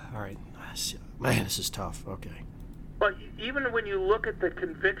right. Man, this is tough. Okay. But even when you look at the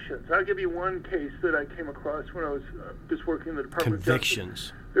convictions, I'll give you one case that I came across when I was just working in the Department of Justice.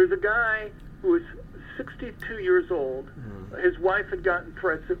 Convictions. There's a guy who was 62 years old. His wife had gotten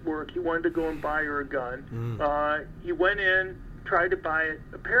threats at work. He wanted to go and buy her a gun. He went in, tried to buy it.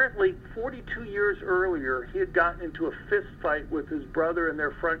 Apparently, 42 years earlier, he had gotten into a fist fight with his brother in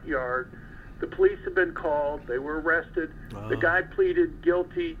their front yard. The police had been called. They were arrested. The guy pleaded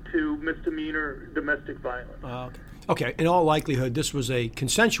guilty to misdemeanor domestic violence. Okay, in all likelihood, this was a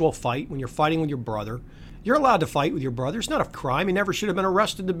consensual fight when you're fighting with your brother. You're allowed to fight with your brother. It's not a crime. He never should have been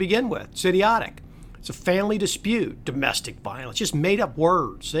arrested to begin with. It's idiotic. It's a family dispute. Domestic violence. Just made up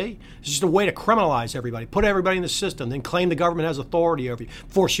words, see? It's just a way to criminalize everybody, put everybody in the system, then claim the government has authority over you,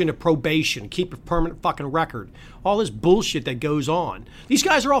 force you into probation, keep a permanent fucking record. All this bullshit that goes on. These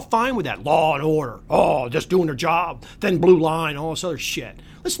guys are all fine with that. Law and order. Oh, just doing their job. Thin blue line, all this other shit.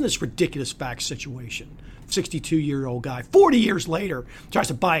 Listen to this ridiculous fact situation. 62-year-old guy, 40 years later, tries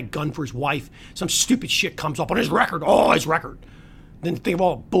to buy a gun for his wife. Some stupid shit comes up on his record. Oh, his record. Then think of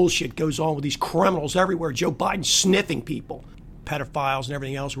all the bullshit goes on with these criminals everywhere. Joe Biden sniffing people. Pedophiles and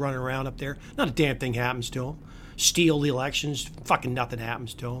everything else running around up there. Not a damn thing happens to them. steal the elections. Fucking nothing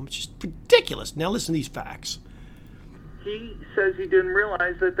happens to them. It's just ridiculous. Now listen to these facts. He says he didn't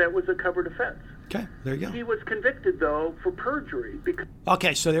realize that that was a covered offense. Okay, there you go. He was convicted, though, for perjury.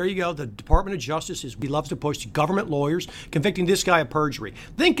 Okay, so there you go. The Department of Justice he loves to push government lawyers convicting this guy of perjury.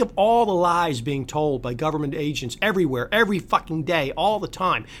 Think of all the lies being told by government agents everywhere, every fucking day, all the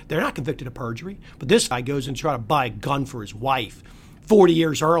time. They're not convicted of perjury, but this guy goes and tries to buy a gun for his wife. 40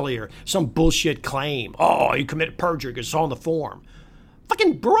 years earlier, some bullshit claim. Oh, you committed perjury because it's on the form.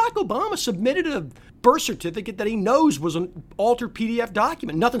 Fucking Barack Obama submitted a birth certificate that he knows was an altered PDF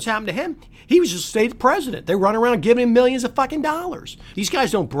document. Nothing's happened to him. He was just state president. They run around giving him millions of fucking dollars. These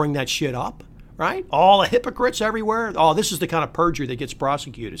guys don't bring that shit up, right? All the hypocrites everywhere. Oh, this is the kind of perjury that gets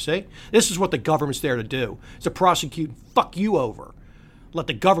prosecuted, see? This is what the government's there to do. It's to prosecute and fuck you over. Let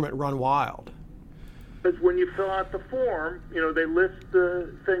the government run wild. Because when you fill out the form, they list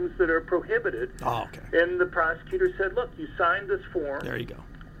the things that are prohibited. Oh, okay. And the prosecutor said, look, you signed this form. There you go.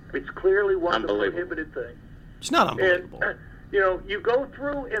 It's clearly one of the prohibited things. It's not unbelievable. And, you go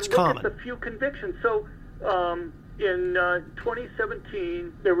through and look at the few convictions. So in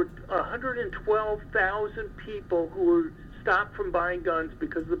 2017, there were 112,000 people who were stopped from buying guns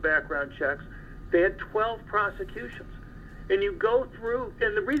because of the background checks. They had 12 prosecutions. And you go through,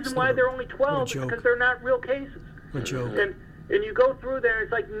 and the reason why there are only 12 is because they're not real cases. A joke. And you go through there,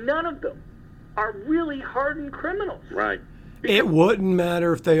 it's like none of them are really hardened criminals. Right. It wouldn't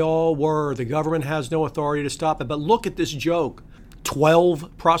matter if they all were. The government has no authority to stop it. But look at this joke.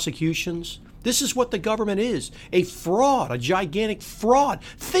 12 prosecutions. This is what the government is. A fraud, a gigantic fraud.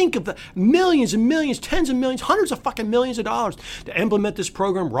 Think of the millions and millions, tens of millions, hundreds of fucking millions of dollars to implement this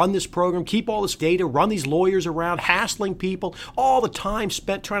program, run this program, keep all this data, run these lawyers around, hassling people, all the time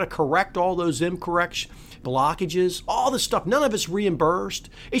spent trying to correct all those incorrect blockages, all this stuff. None of it's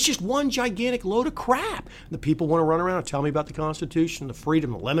reimbursed. It's just one gigantic load of crap. The people want to run around and tell me about the Constitution, the freedom,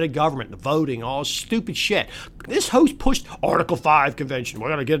 the limited government, the voting, all this stupid shit. This host pushed Article 5 convention. We're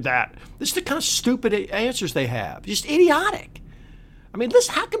going to get that. This is the kind of stupid answers they have. Just idiotic. I mean,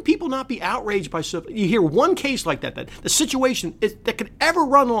 listen, how can people not be outraged by stuff? You hear one case like that the situation that could ever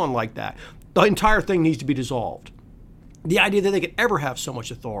run on like that, the entire thing needs to be dissolved. The idea that they could ever have so much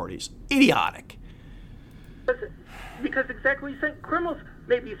authority is idiotic. Because exactly what you're saying, criminals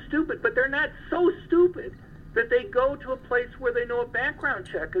may be stupid, but they're not so stupid that they go to a place where they know a background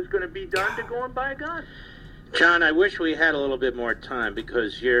check is going to be done to go and buy a gun. John, I wish we had a little bit more time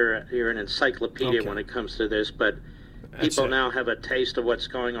because you're an encyclopedia when it comes to this, but people now have a taste of what's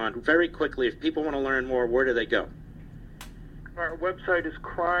going on. Very quickly, if people want to learn more, where do they go? Our website is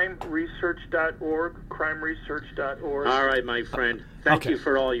crimeresearch.org, crimeresearch.org. All right, my friend. Thank you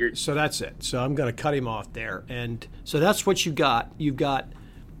for all your... So that's it. So I'm going to cut him off there. And so that's what you got. You've got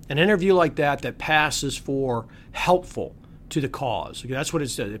an interview like that passes for helpful to the cause. That's what it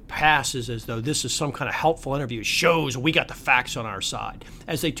says. It passes as though this is some kind of helpful interview. It shows we got the facts on our side,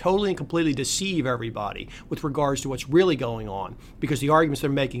 as they totally and completely deceive everybody with regards to what's really going on, because the arguments they're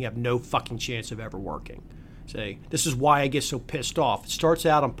making have no fucking chance of ever working. See, this is why I get so pissed off. It starts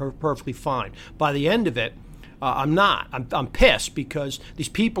out, I'm perfectly fine. By the end of it, I'm not. I'm pissed because these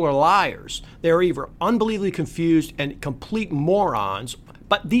people are liars. They're either unbelievably confused and complete morons,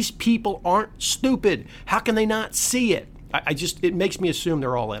 but these people aren't stupid. How can they not see it? It makes me assume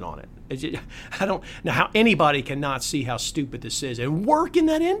they're all in on it. I don't know how anybody can not see how stupid this is and work in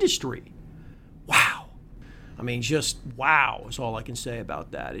that industry. Wow. I mean, just wow is all I can say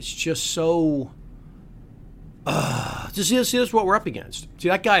about that. It's just so... See, this is what we're up against. See,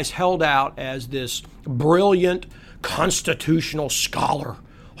 that guy's held out as this brilliant constitutional scholar.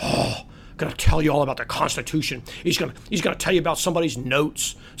 Oh, going to tell you all about the Constitution. He's going to tell you about somebody's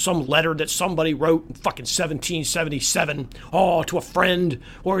notes, some letter that somebody wrote in fucking 1777, to a friend,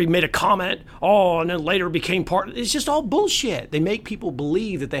 where he made a comment, and then later became part. It's just all bullshit. They make people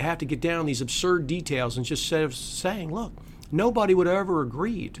believe that they have to get down these absurd details instead of saying, look, nobody would ever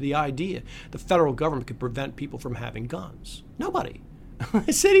agree to the idea the federal government could prevent people from having guns. Nobody.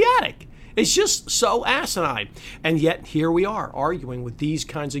 It's idiotic. It's just so asinine. And yet here we are arguing with these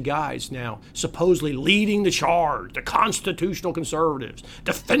kinds of guys now, supposedly leading the charge, the constitutional conservatives,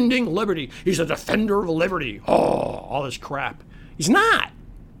 defending liberty. He's a defender of liberty. All this crap. He's not.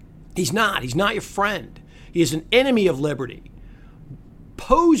 He's not. He's not your friend. He is an enemy of liberty,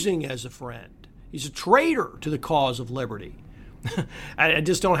 posing as a friend. He's a traitor to the cause of liberty. I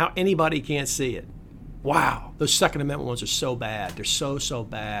just don't know how anybody can't see it. Wow, those Second Amendment ones are so bad. They're so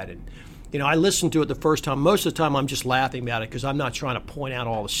bad. And I listened to it the first time. Most of the time I'm just laughing about it because I'm not trying to point out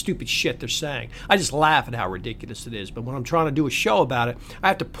all the stupid shit they're saying. I just laugh at how ridiculous it is. But when I'm trying to do a show about it, I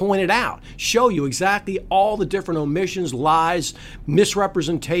have to point it out, show you exactly all the different omissions, lies,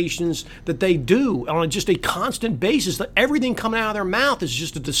 misrepresentations that they do on just a constant basis. That everything coming out of their mouth is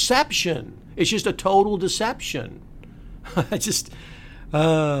just a deception. It's just a total deception.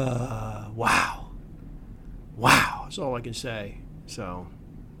 Wow. That's all I can say. So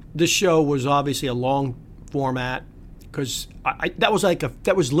this show was obviously a long format because that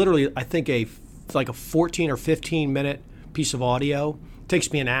was literally, I think, a 14 or 15 minute piece of audio. It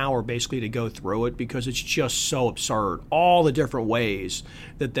takes me an hour basically to go through it because it's just so absurd. All the different ways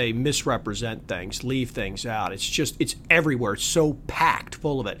that they misrepresent things, leave things out. It's everywhere. It's so packed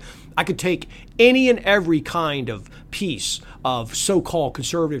full of it. I could take any and every kind of piece of so-called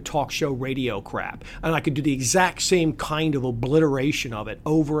conservative talk show radio crap, and I could do the exact same kind of obliteration of it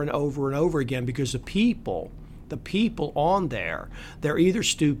over and over and over again because the people on there, they're either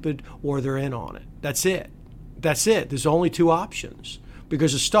stupid or they're in on it. That's it. There's only two options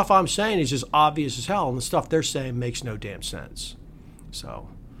because the stuff I'm saying is just obvious as hell, and the stuff they're saying makes no damn sense. So,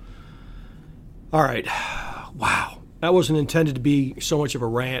 all right. Wow. That wasn't intended to be so much of a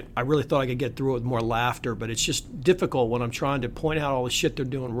rant. I really thought I could get through it with more laughter, but it's just difficult when I'm trying to point out all the shit they're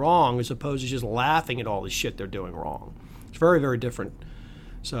doing wrong as opposed to just laughing at all the shit they're doing wrong. It's very, very different.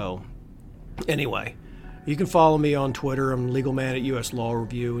 So, anyway, you can follow me on Twitter. I'm Legal Man at US Law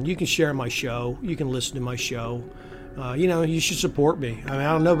Review, and you can share my show. You can listen to my show. You should support me.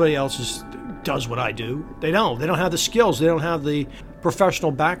 I mean, nobody else does what I do. They don't have the skills. They don't have the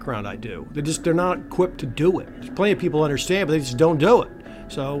professional background I do. They're not equipped to do it. There's plenty of people who understand, but they just don't do it.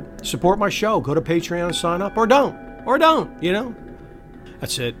 So support my show. Go to Patreon and sign up, or don't.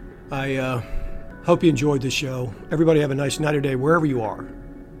 That's it. I hope you enjoyed this show. Everybody have a nice night or day wherever you are.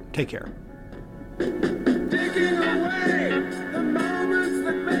 Take care.